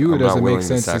 to you, it I'm doesn't not make willing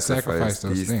sense to sacrifice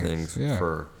those these things. Yeah.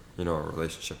 for a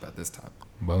relationship at this time.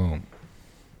 Boom.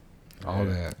 All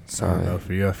Yeah. that. I don't Sorry. know.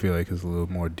 For you, I feel like it's a little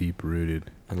more deep-rooted.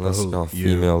 Unless Oh, y'all you.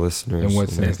 female listeners. In what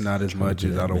you know, sense? It's not as trying to much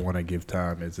get as at I don't me. want to give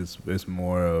time. It's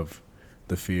more of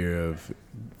the fear of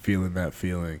feeling that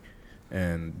feeling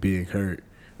and being hurt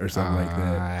or something like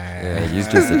that. Yeah, you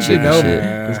just a You chicken know me. shit.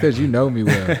 It's because you know me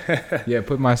well. Yeah,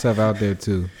 put myself out there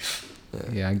too.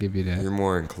 Yeah, I give you that. You're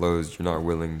more enclosed. You're not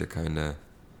willing to kind of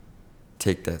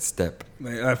take that step.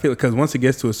 Like, I feel because once it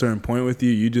gets to a certain point with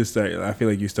you, you just start. I feel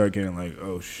like you start getting like,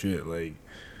 oh shit, like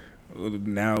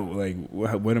now, like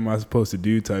what am I supposed to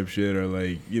do? Type shit, or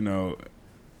like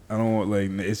I don't want like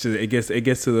it's just it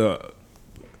gets to the.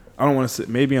 I don't want to say,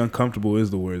 maybe uncomfortable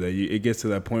is the word that it gets to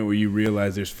that point where you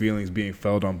realize there's feelings being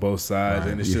felt on both sides,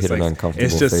 Right. and it's You just hit an like uncomfortable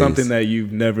it's just phase. something that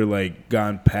you've never like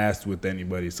gone past with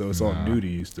anybody, so it's all Nah. new to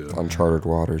you still. Uncharted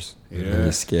waters. Yeah. And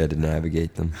you're scared to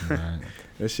navigate them. Right.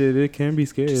 That shit, it can be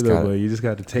scary Just though, gotta- but you just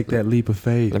got to take that leap of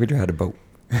faith. Let me try the boat.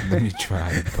 Let me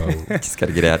try it, both. Just got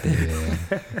to get out there.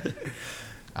 Yeah.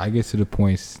 I get to the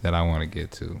points that I want to get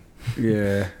to,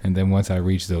 Yeah, and then once I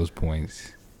reach those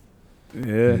points,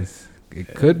 yeah. it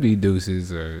could be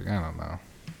deuces or I don't know.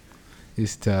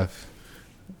 It's tough.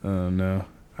 No,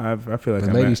 I feel like But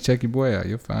I'm ladies, check your boy out.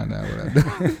 You'll find out what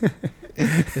I do.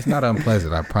 It's not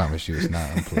unpleasant. I promise you, it's not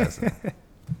unpleasant.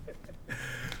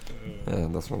 Yeah,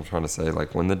 that's what I'm trying to say.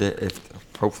 Like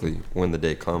hopefully when the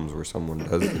day comes where someone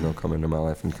does, come into my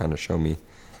life and kind of show me.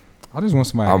 I just want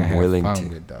somebody I'm to have willing fun to.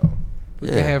 with, though. If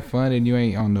Yeah. you have fun and you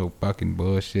ain't on no fucking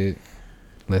bullshit,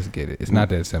 let's get it. It's not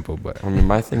that simple, but I mean,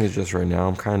 my thing is just right now.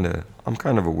 I'm kind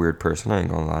of a weird person. I ain't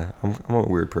gonna lie. I'm a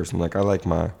weird person. Like I like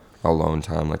my alone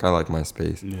time. Like I like my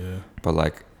space. Yeah. But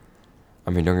like, I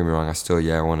mean, don't get me wrong.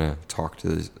 I want to talk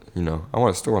to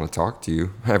still want to talk to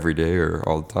you every day or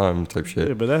all the time type shit.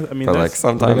 Yeah, but that, I mean, but like that's,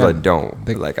 sometimes They got- I don't.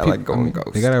 they- Like I peop- like going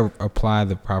ghost. They gotta apply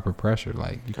the proper pressure.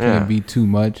 Like you Yeah. can't be too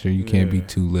much or you can't be Yeah.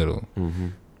 too little. Mm-hmm.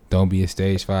 Don't be a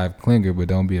stage 5 clinger, but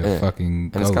don't be a Yeah. fucking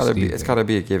And ghost it's either. gotta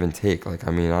be a give and take. Like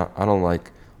I mean, I don't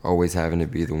like always having to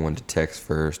be the one to text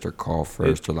first or call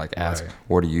first or like ask, Right.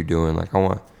 what are you doing? Like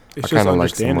I it's just kinda like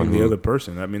understanding someone the who- other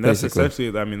person. I mean, that's Basically.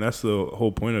 essentially. I mean, that's the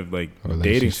whole point of like dating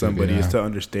Relationship, somebody is yeah. to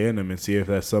understand them and see if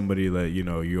that's somebody that you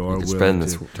are you willing can to spend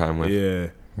this time with. Yeah,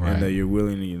 Right. and that you're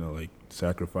willing to like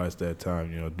sacrifice that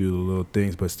time. Do the little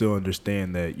things, but still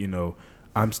understand that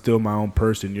I'm still my own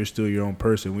person. You're still your own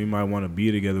person. We might want to be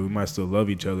together. We might still love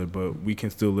each other, but we can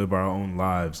still live our own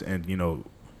lives and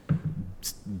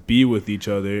be with each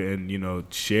other and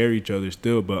share each other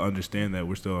still, but understand that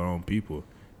we're still our own people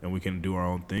and we can do our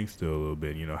own thing still a little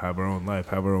bit. Have our own life,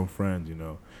 have our own friends.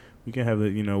 We can have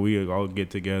that. We all get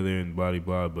together and blah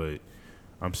blah, but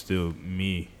I'm still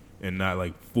me and not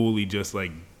like fully just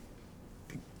like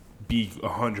be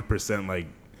 100% like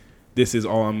this is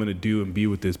all I'm gonna do and be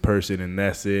with this person and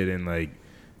that's it and like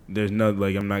there's not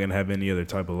like I'm not gonna have any other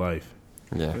type of life.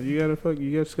 Yeah. So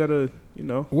you just gotta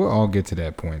We'll all get to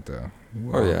that point though.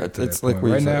 We'll Oh, all yeah, get to it's that like point.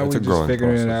 we right said, now it's we're a just growing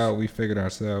figuring it process. out. We figured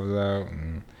ourselves out,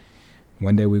 and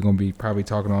one day we're gonna be probably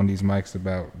talking on these mics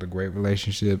about the great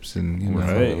relationships and We're Right.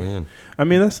 finally in. I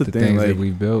mean that's the the thing things like that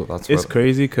we built. That's it's what,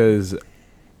 crazy because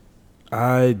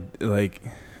I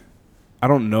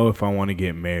don't know if I want to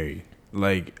get married.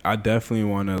 Like I definitely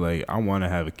want to I want to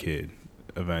have a kid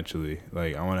eventually.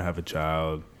 Like I want to have a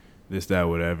child, this, that,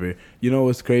 whatever.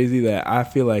 What's crazy that I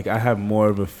feel like I have more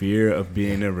of a fear of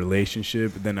being in a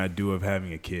relationship than I do of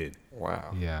having a kid.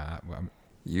 Wow. Yeah,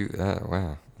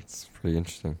 Wow. That's pretty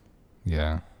interesting.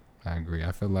 yeah. I agree.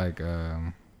 I feel like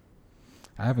I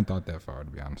haven't thought that far, to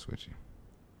be honest with you.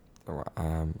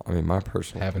 I mean, my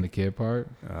personal Having the kid part,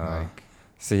 like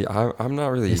see, I'm not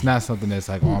really. it's not something that's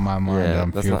like on my mind that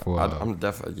I'm fearful of. I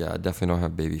definitely don't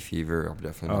have baby fever. I'm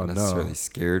definitely not necessarily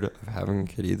scared of having a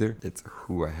kid either. It's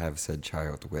who I have said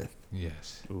child with.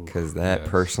 Yes. Because that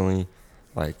personally,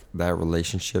 like that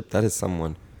relationship, that is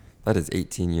someone, that is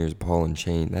 18 years ball and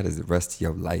chain. That is the rest of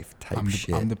your life type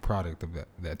shit. I'm the product of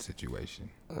that situation.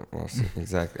 Well,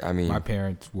 exactly. I mean, my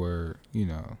parents were,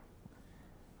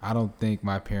 I don't think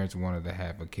my parents wanted to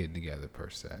have a kid together per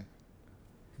se.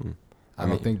 I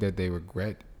don't think that they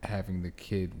regret having the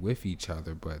kid with each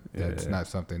other, but that's not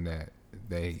something that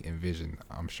they envisioned,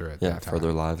 I'm sure, at that time. for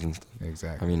their lives and stuff.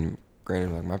 Exactly. I mean,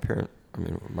 granted, like my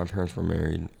parents were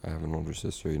married. I have an older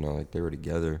sister, like they were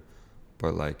together,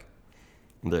 but like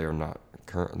they're not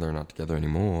together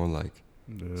anymore. Like,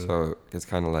 so it's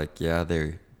kind of like,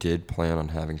 they did plan on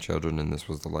having children and this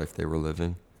was the life they were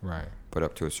living. Right. But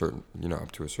up to a certain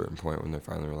point when they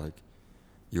finally were like,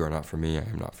 you are not for me, I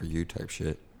am not for you type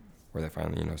shit, where they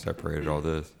finally, separated all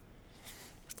this.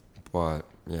 But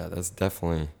yeah, that's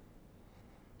definitely,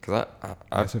 because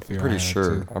I'm pretty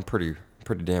sure, I'm pretty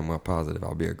damn well positive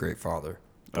I'll be a great father.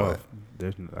 But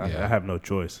I have no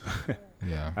choice.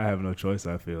 Yeah. I have no choice.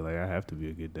 I feel like I have to be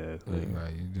a good dad. Like,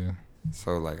 right, you do.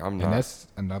 So like I'm not. And that's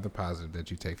another positive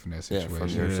that you take from that situation. Yeah, from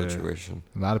your situation.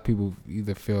 A lot of people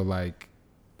either feel like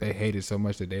they hate it so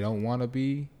much that they don't want to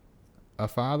be a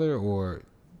father, or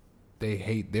they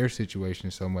hate their situation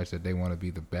so much that they want to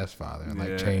be the best father and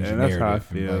like change the narrative. How I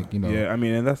feel. And, like,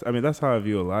 Yeah, that's how I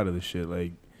view a lot of the shit.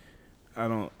 Like, I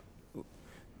don't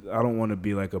want to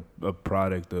be like a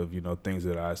product of, things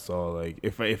that I saw. Like,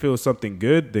 if it was something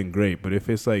good, then great. But if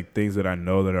it's like things that I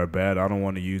know that are bad, I don't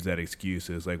want to use that excuse.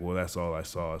 It's like, well, that's all I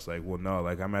saw. It's like, well, no,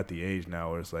 like I'm at the age now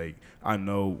where it's like I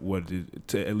know what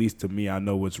at least to me, I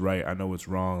know what's right, I know what's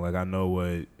wrong. Like I know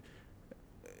what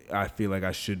I feel like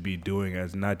I should be doing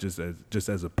as not just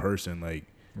as a person. Like,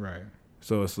 right.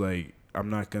 So it's like I'm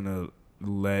not gonna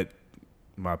let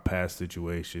my past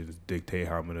situations dictate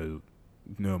how I'm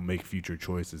gonna make future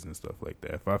choices and stuff like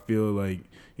that. If I feel like,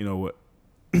 what,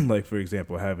 like for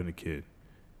example, having a kid,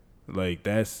 like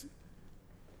that's,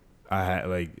 I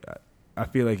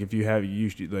feel like if you have, you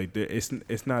should, like, it's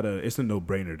a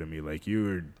no-brainer to me. Like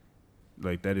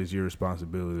like that is your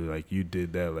responsibility. Like you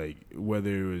did that, like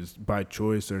whether it was by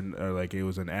choice or like it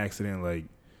was an accident, like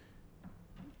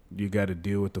you got to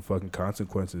deal with the fucking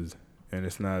consequences. And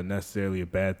it's not necessarily a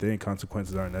bad thing.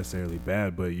 Consequences aren't necessarily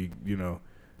bad, but you know,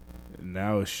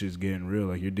 now it's just getting real.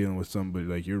 Like you're dealing with somebody,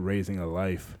 like you're raising a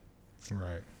life.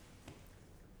 Right.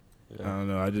 Yeah. Uh, I don't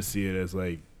know. I just see it as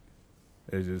like,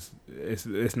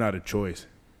 it's not a choice.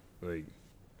 Like,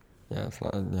 yeah, it's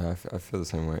not. Yeah, I feel the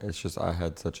same way. It's just I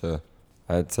had such a like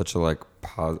I had such like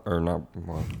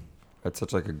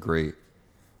a great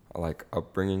like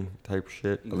upbringing type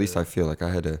shit. At least I feel like I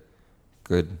had a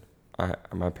good.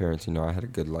 My parents, I had a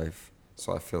good life.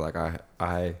 So I feel like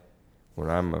I when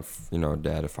I'm a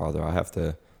dad, a father, I have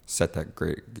to set that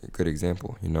good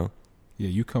example. Yeah,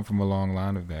 you come from a long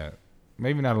line of that.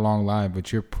 Maybe not a long line,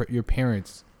 but your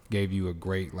parents gave you a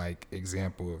great like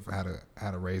example of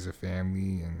how to raise a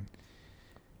family, and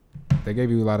they gave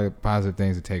you a lot of positive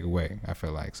things to take away. I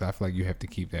feel like you have to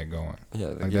keep that going. Yeah,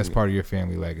 like that's part of your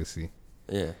family legacy.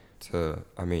 Yeah.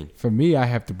 For me, I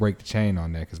have to break the chain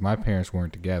on that because my parents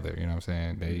weren't together. You know what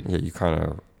I'm saying? You kind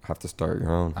of have to start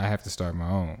your own. I have to start my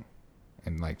own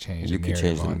and like change. You the could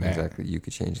change on that. Exactly. You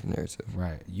could change the narrative.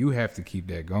 Right. You have to keep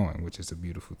that going, which is a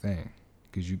beautiful thing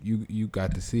because you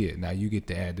got to see it. Now you get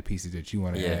to add the pieces that you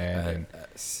want to add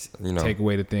and take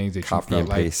away the things that you felt like. Copy and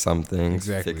paste some things.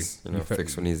 Exactly.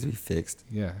 Fix what needs to be fixed.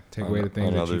 Yeah. Take away the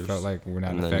things that you felt like were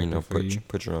not effective for you.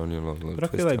 Put your own little But I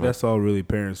feel like that's all really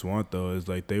parents want though, is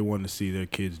like they want to see their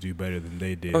kids do better than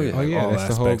they did. Oh yeah, all that's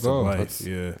the whole goal. That's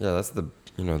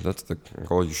the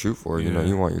goal you shoot for.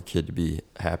 You want your kid to be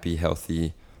happy,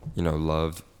 healthy,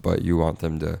 loved, but you want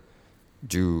them to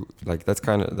do like that's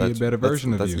be a better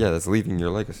version of you. Yeah, that's leaving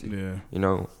your legacy.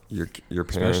 Yeah, your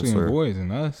parents, especially in boys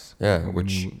and us. Yeah,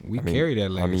 which we carry that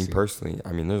legacy. Personally,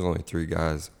 there's only 3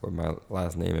 guys with my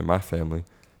last name in my family,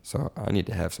 so I need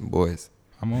to have some boys.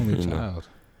 I'm only a child.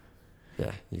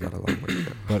 Yeah, you got a long way to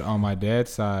go. But on my dad's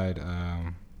side,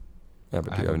 but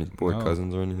do you have any boy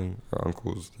cousins or anything or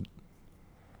uncles?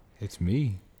 It's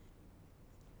me.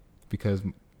 Because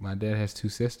my dad has 2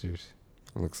 sisters.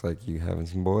 It looks like you having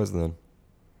some boys then.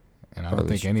 And I don't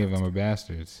think any of them are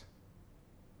bastards.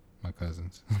 My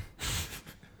cousins.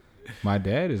 My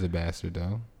dad is a bastard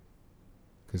though,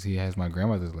 because he has my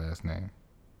grandmother's last name.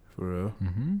 For real?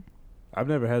 Mm-hmm. I've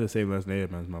never had the same last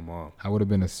name as my mom. I would have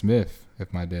been a Smith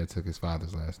if my dad took his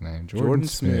father's last name. Jordan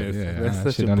Smith. Yeah, That's that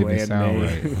such shit a don't even bland sound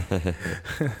name.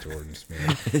 right. Jordan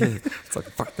Smith. It's like,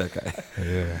 fuck that guy.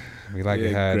 Yeah, we like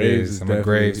it Yeah, how it Graves is. is I'm a definitely-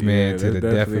 Graves man yeah, to the that's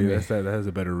death of definitely- me. That has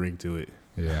a better ring to it.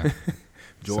 Yeah.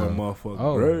 Jordan So- motherfucker.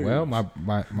 Oh Graves. well,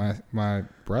 my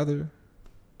brother.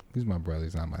 He's my brother.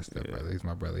 He's not my stepbrother. Yeah. He's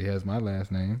my brother. He has my last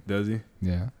name. Does he?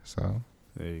 Yeah. So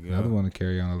There you go. another one to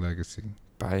carry on the legacy.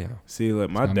 Bye. See, like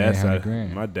my It's dad's gonna be side, 800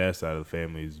 grand. my dad's side of the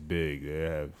family is big. They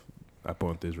have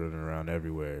Apontes running around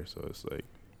everywhere, so it's like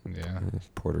Yeah. It's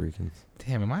Puerto Ricans.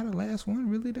 Damn, am I the last one?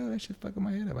 Really though? That shit fucking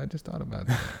my head up. I just thought about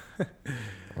that.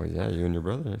 Oh yeah, you and your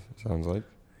brother. Sounds like.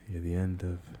 yeah, the end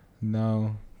of.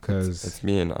 No, because It's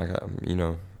me and I got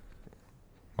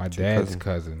my two dad's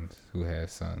cousins who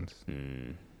has sons.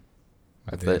 Mm.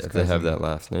 My if they dad's have cousin- that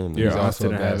last name. Your He's aunts also a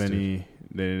didn't have bastard. any.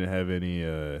 They didn't have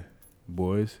any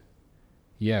boys.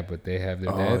 Yeah, but they have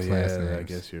their dad's last names. I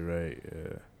guess you're right.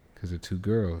 Yeah. Because they're two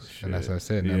girls. And that's Shit. what I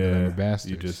said. None of them are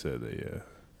bastards. You just said that. Yeah.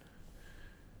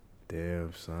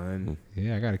 Damn, son.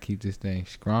 Yeah, I got to keep this thing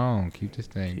strong. Keep this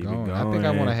thing Keep it going. I think I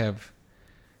want going. to have,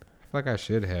 I feel like I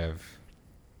should have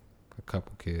a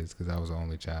couple kids because I was the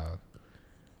only child.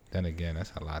 Then again,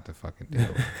 that's a lot to fucking deal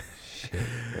with. Shit.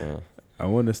 Yeah. I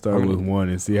want to start I mean, with one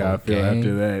and see how I feel gang.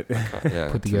 after that. Yeah.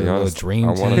 Put to together be a honest, little dream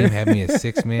I wanna- team. Have me a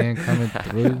 6-man coming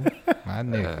through. My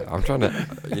nigga. I'm trying to.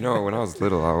 When I was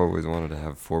little, I always wanted to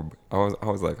have 4. I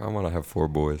was like, I want to have 4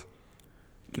 boys.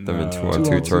 Get them in No. 2-on-2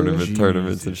 2-on-2?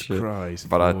 tournaments and Jesus shit. Christ,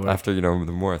 But boy. after the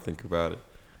more I think about it,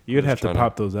 You'd I'm have just to trying to-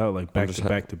 pop those out like back just to ha-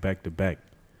 back to back to back.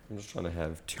 I'm just trying to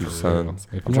have 2 For real. sons.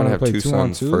 If I'm you trying to wanna have play 2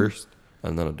 sons 2-on-2, first,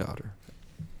 and then a daughter.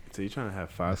 So you're trying to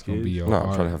have 5 That's going to kids? be your No, I'm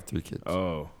heart. trying to have 3 kids.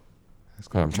 Oh, That's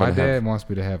I'm gonna, trying my to have- dad wants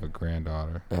me to have a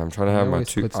granddaughter. And I'm trying to have He my always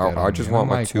 2. puts that I on just me. want I'm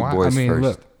my like, 2 why? boys I mean, first.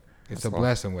 look, it's That's a all.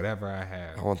 blessing, whatever I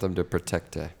have. I want them to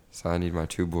protect her. So I need my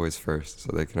 2 boys first,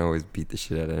 so they can always beat the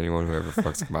shit out of anyone who ever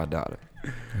fucks with my daughter.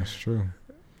 That's true.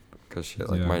 Cause shit,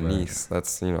 like Yeah, my right. niece,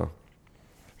 that's My shit.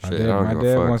 I dad, don't my give a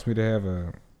dad fuck. wants me to have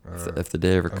a If the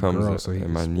day ever a comes, girl so he and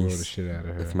can my spoil the niece, shit out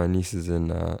of her. if my niece is in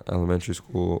elementary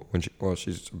school,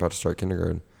 she's about to start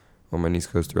kindergarten. When my niece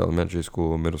goes through elementary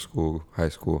school, middle school, high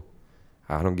school,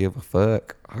 I don't give a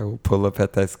fuck. I will pull up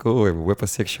at that school and whip a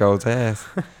 6-year-old's ass.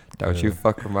 Don't you Yeah.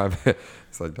 fuck with my.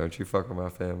 It's like, don't you fuck with my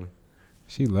family.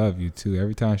 She love you too.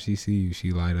 Every time she see you,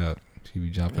 she light up. She be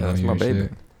jumping Yeah, on that's you my and baby.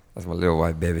 shit. That's my little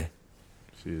white baby.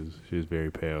 she is very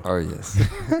pale. Oh yes,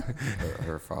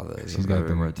 her father is She's got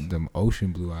very much. them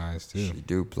ocean blue eyes too. She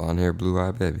do blonde hair, blue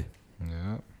eye baby.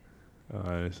 Yeah,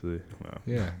 Honestly, wow.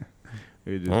 yeah.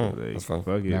 We just Alright, like, that's fine.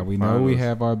 fuck it. Now we know we finals.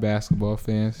 have our basketball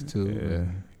fans too. Yeah.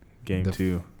 and game the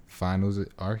 2. finals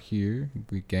are here.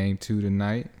 We game 2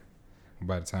 tonight.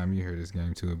 By the time you hear this,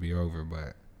 game 2 will be over.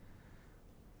 But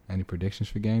any predictions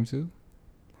for game 2?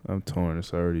 I'm torn.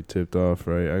 It's already tipped off,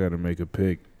 right? I got to make a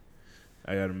pick.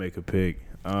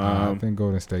 I think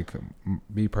Golden State.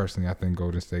 Me personally, I think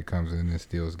Golden State comes in and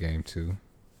steals game 2.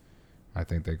 I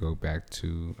think they go back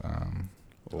to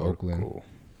Oakland. Oracle.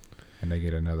 and they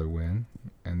get another win,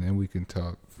 and then we can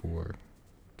talk for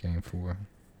game 4.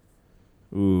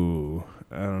 Ooh,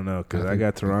 I don't know, cause I I think-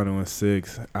 got Toronto in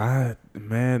 6. That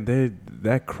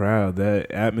crowd,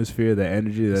 that atmosphere, that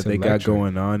energy that It's they electric. got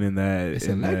going on in that. It's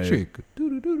in that- electric.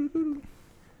 Doo-doo-doo-doo-doo.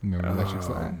 Remember Electric Oh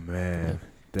Slide? man,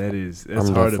 that's I'm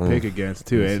hard to definitely- pick against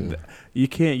too, Yes, and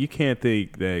yeah. you can't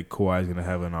think that Kawhi's gonna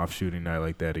have an off shooting night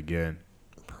like that again.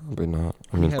 Probably not.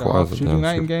 I He mean, had an Kawhi's a shooting damn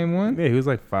night in super. game 1. Yeah, he was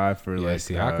like 5 for Yeah, like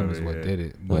Siakam is what yeah. did it.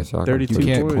 Yeah, But, Siakam 32 put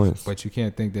can't- points. but you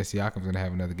can't think that Siakam's gonna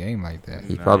have another game like that.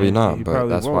 He Nah, probably he- not, he but probably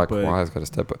that's why won't, but- Kawhi's got to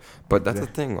step up. But that's Yeah.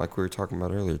 the thing, like we were talking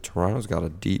about earlier. Toronto's got a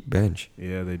deep bench,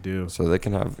 Yeah, they do. so they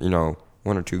can have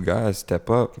 1 or 2 guys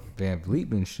step up. Van Vliet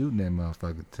been shooting that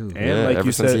motherfucker too. And like ever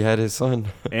you since said- he had his son.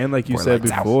 And like you Boy, said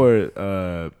lights out.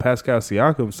 before, Pascal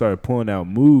Siakam started pulling out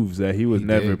moves that he was He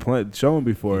never did. shown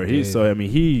before. He did. So I mean,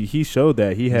 he showed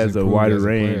that he He's has a improved wider as a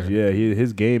range. player. Yeah,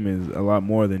 his game is a lot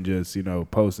more than just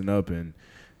posting up and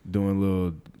doing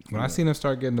little. When I seen him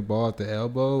start getting the ball at the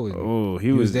elbow, and Oh,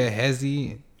 he was that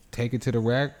hezzy, take it to the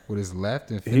rack with his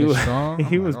left and He finish was strong.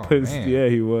 he I'm was like, oh, putting man. yeah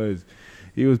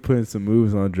he was putting some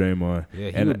moves on Draymond. Yeah,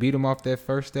 he And- would beat him off that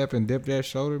first step and dip that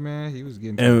shoulder, man. He was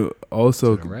getting And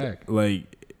also, to the rack.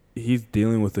 like, he's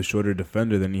dealing with a shorter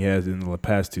defender than he has in the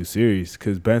past 2 series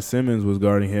because Ben Simmons was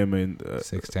guarding him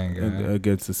 6'10" guy.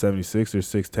 against the 76ers,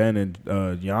 6'10", and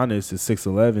Giannis is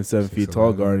 6'11", 7 feet 6'11".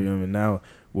 tall guarding him. And now,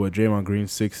 Draymond Green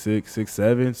 6'6",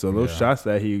 6'7". So those Yeah. shots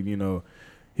that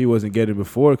he wasn't getting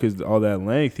before because all that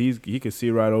length, he could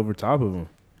see right over top of him.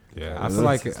 Yeah, I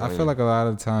I feel like a lot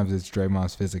of the times it's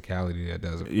Draymond's physicality that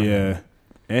does it. For Yeah. him.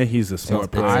 And he's a So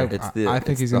smart player. I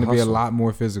think he's going to be a lot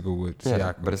more physical with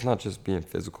Siakam. But it's not just being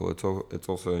physical. It's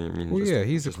also, I mean, Well, just,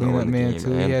 he's a just knowing cleanup the man game,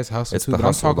 too. and He has hustle it's too. the But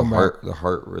hustle, I'm talking about the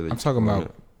heart really. I'm talking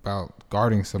about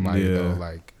guarding somebody Yeah. though.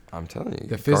 Like I'm telling you,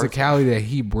 the guards- physicality that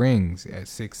he brings at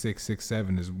 6'6",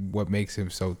 6'7" is what makes him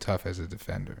so tough as a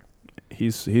defender.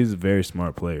 He's a very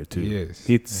smart player too. He is.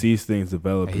 He sees things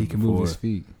developing. And he can before. move his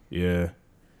feet. Yeah.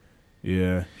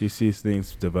 Yeah. He sees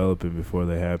things developing before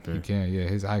they He happen. can. Yeah,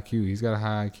 his IQ. He's got a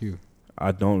high IQ.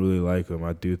 I don't really like him.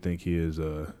 I do think he is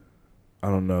I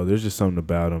don't know. There's just something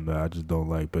about him that I just don't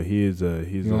like. But he is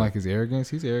he's You don't like his arrogance?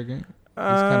 He's arrogant.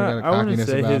 kinda got a I wouldn't cockiness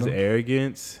say about his him.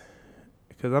 arrogance,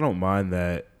 because I don't mind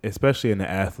that, especially in the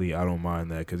athlete. I don't mind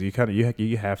that because you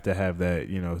you have to have that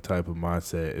type of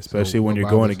mindset, especially when what you're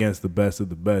going bothers- against the best of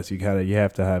the best. You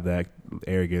have to have that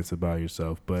arrogance about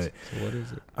yourself. But So what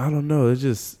is it? I don't know.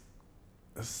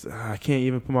 I can't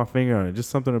even put my finger on it. Just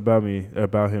something about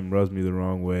him rubs me the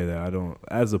wrong way that I don't.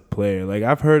 As a player, like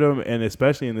I've heard him, and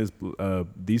especially in this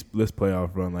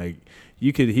playoff run, like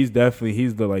he's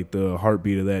the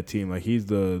heartbeat of that team. Like he's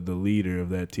the leader of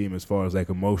that team as far as like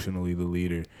emotionally the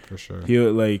leader. For sure. He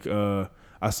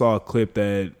I saw a clip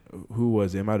that who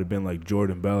was it? It might have been like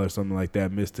Jordan Bell or something like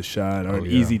that missed a shot or an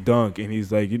easy dunk, and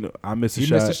he's like, I missed a You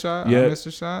shot. missed a shot? Yeah. I missed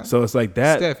a shot? So it's like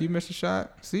that. Steph, you missed a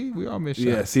shot? See, we all missed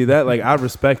Yeah, shots. see that, like I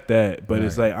respect that, but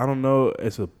it's Right. like I don't know.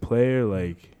 As a player,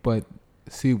 like But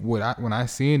see, when I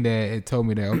seen that, it told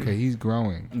me that, okay, he's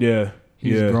growing. yeah,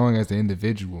 He's yeah, growing as an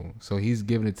individual. So he's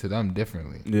giving it to them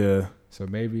differently. yeah. So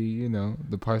maybe,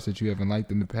 the parts that you haven't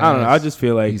liked in the past, I don't know. I just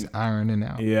feel like he's ironing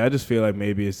out. yeah, I just feel like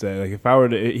maybe it's that like if I were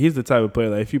to, he's the type of player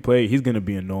like if you play, he's gonna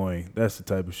be annoying. That's the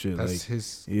type of shit. That's like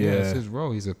his yeah. it's his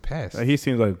role. He's a pest. he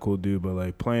seems like a cool dude, but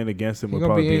like playing against him He would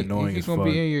gonna probably be in- annoying He's as gonna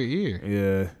fuck. be in your ear.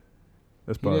 Yeah,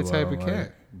 that's He probably that why I type of don't like cat.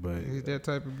 it. But He's that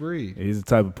type of breed. he's the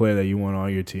type of player that you want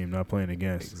on your team, not playing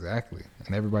against. Exactly.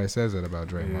 And everybody says that about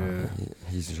Draymond. Yeah.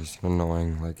 He's just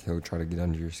annoying. Like he'll try to get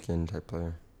under your skin type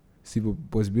player. See, but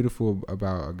what's beautiful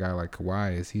about a guy like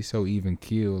Kawhi is he's so even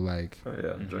keel. Like Oh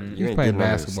yeah, Mhm. he's playing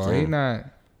basketball. He's not.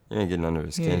 You ain't getting under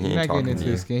his skin. He's he ain't not talking getting into to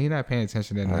you. his skin. He's not paying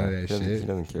attention to none of that He doesn't- shit. He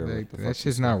doesn't care. Like, what the that fuck shit's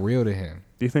he's not saying. real to him.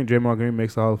 Do you think Draymond Green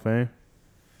makes the Hall of Fame?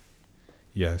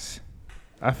 Yes,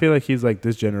 I feel like he's like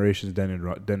this generation's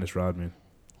Dennis Rodman.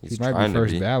 He's he might trying be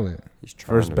first to be. ballot. He's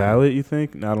trying First to be. ballot, you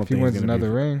think? No, I don't If he think wins he's gonna another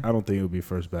be, ring, I don't think it would be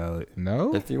first ballot.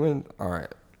 no. If he wins, all right.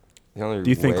 The only Do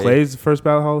you think way- Clay's the first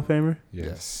ballot Hall of Famer?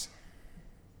 Yes.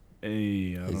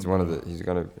 Hey, I He's don't one know. of the. He's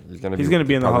gonna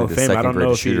be in the Hall of probably Fame. I second don't know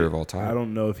greatest if he, shooter of all time. I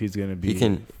don't know if he's gonna be. He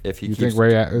can if he You keeps think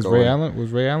Ray was going. Ray Allen?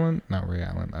 Was Ray Allen? Not Ray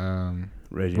Allen.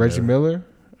 Reggie Miller.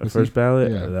 A Was first he?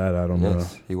 ballot? Yeah. That I don't know.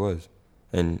 Yes, he was,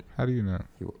 and How do you know?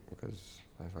 because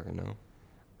I fucking know.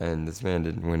 And this man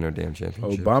didn't win no damn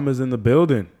championship. Obama's in the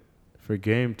building for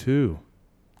Game 2.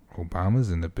 Obama's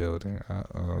in the building.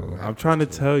 Uh-oh. I'm trying to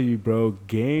tell you, bro.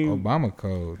 Obama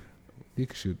code. He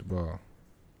can shoot the ball.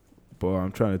 Boy,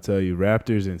 I'm trying to tell you.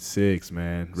 Raptors in 6,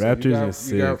 man. So Raptors in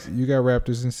 6. You got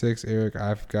Raptors in 6, Eric.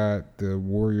 I've got the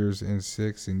Warriors in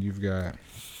 6, and you've got.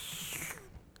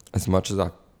 As much as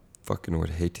I fucking would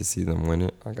hate to see them win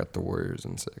it, I got the Warriors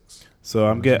in 6. So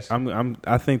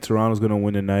I think Toronto's gonna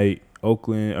win tonight.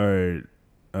 Oakland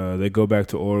or they go back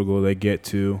to Oracle. They get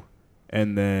 2,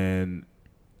 and then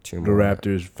Two the more.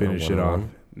 Raptors finish it off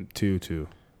 1-1. 2-2.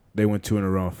 They went 2 in a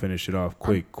row and finish it off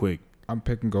quick. I'm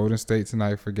picking Golden State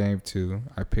tonight for Game 2.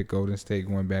 I pick Golden State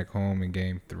going back home in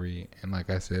Game 3, and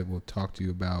like I said, we'll talk to you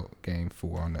about Game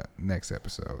 4 on the next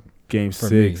episode. Game For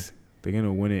 6, they're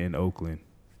gonna win it in Oakland.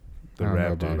 The I don't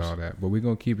know Raptors. about all that, but we're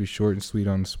gonna keep it short and sweet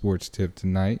on the sports tip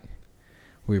tonight.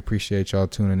 We appreciate y'all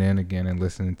tuning in again and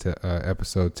listening to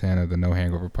episode 10 of the No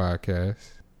Hangover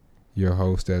Podcast. Your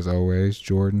host, as always,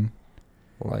 Jordan.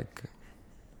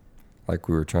 Like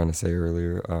we were trying to say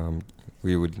earlier,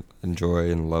 we would enjoy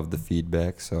and love the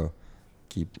feedback. So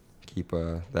keep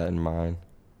that in mind.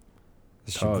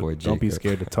 This is your boy Don't be Jacob.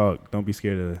 scared to talk. Don't be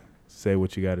scared to say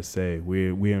what you got to say. We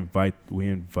invite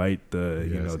the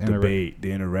Yes, debate,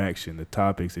 the interaction, the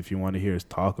topics. If you want to hear us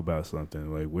talk about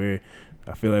something, like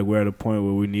I feel like we're at a point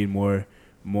where we need more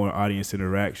audience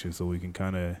interaction, so we can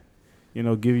kind of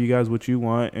give you guys what you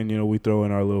want, and we throw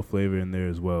in our little flavor in there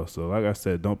as well. So like I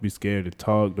said, don't be scared to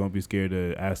talk. Don't be scared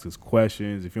to ask us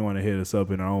questions. If you want to hit us up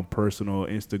in our own personal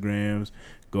Instagrams,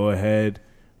 go ahead.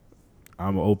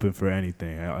 I'm open for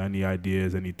anything, any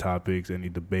ideas, any topics, any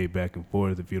debate back and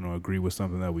forth. If you don't agree with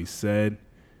something that we said,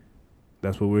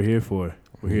 that's what we're here for.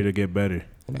 We're here to get better.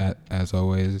 As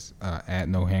always, at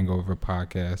No Hangover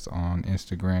Podcast on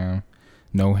Instagram,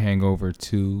 No Hangover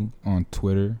 2 on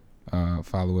Twitter.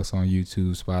 Follow us on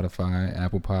YouTube, Spotify,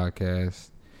 Apple Podcasts,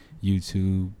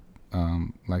 YouTube,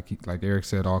 Like Eric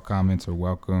said, all comments are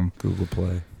welcome. Google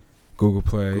Play. Google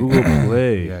Play. Google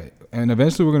Play. Yeah. And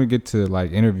eventually we're going to get to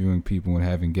like interviewing people and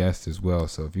having guests as well.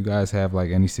 So if you guys have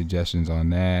like any suggestions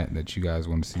on that you guys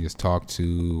want to see us talk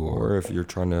to, Or if you're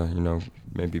trying to,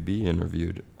 maybe be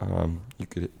interviewed, you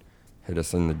could hit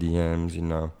us in the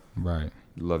DMs, right.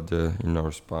 Love to,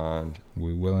 respond.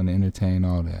 We're willing to entertain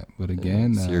all that. But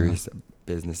again, Serious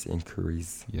business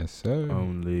inquiries. Yes, sir.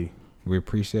 Only. We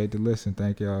appreciate the listen.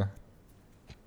 Thank y'all.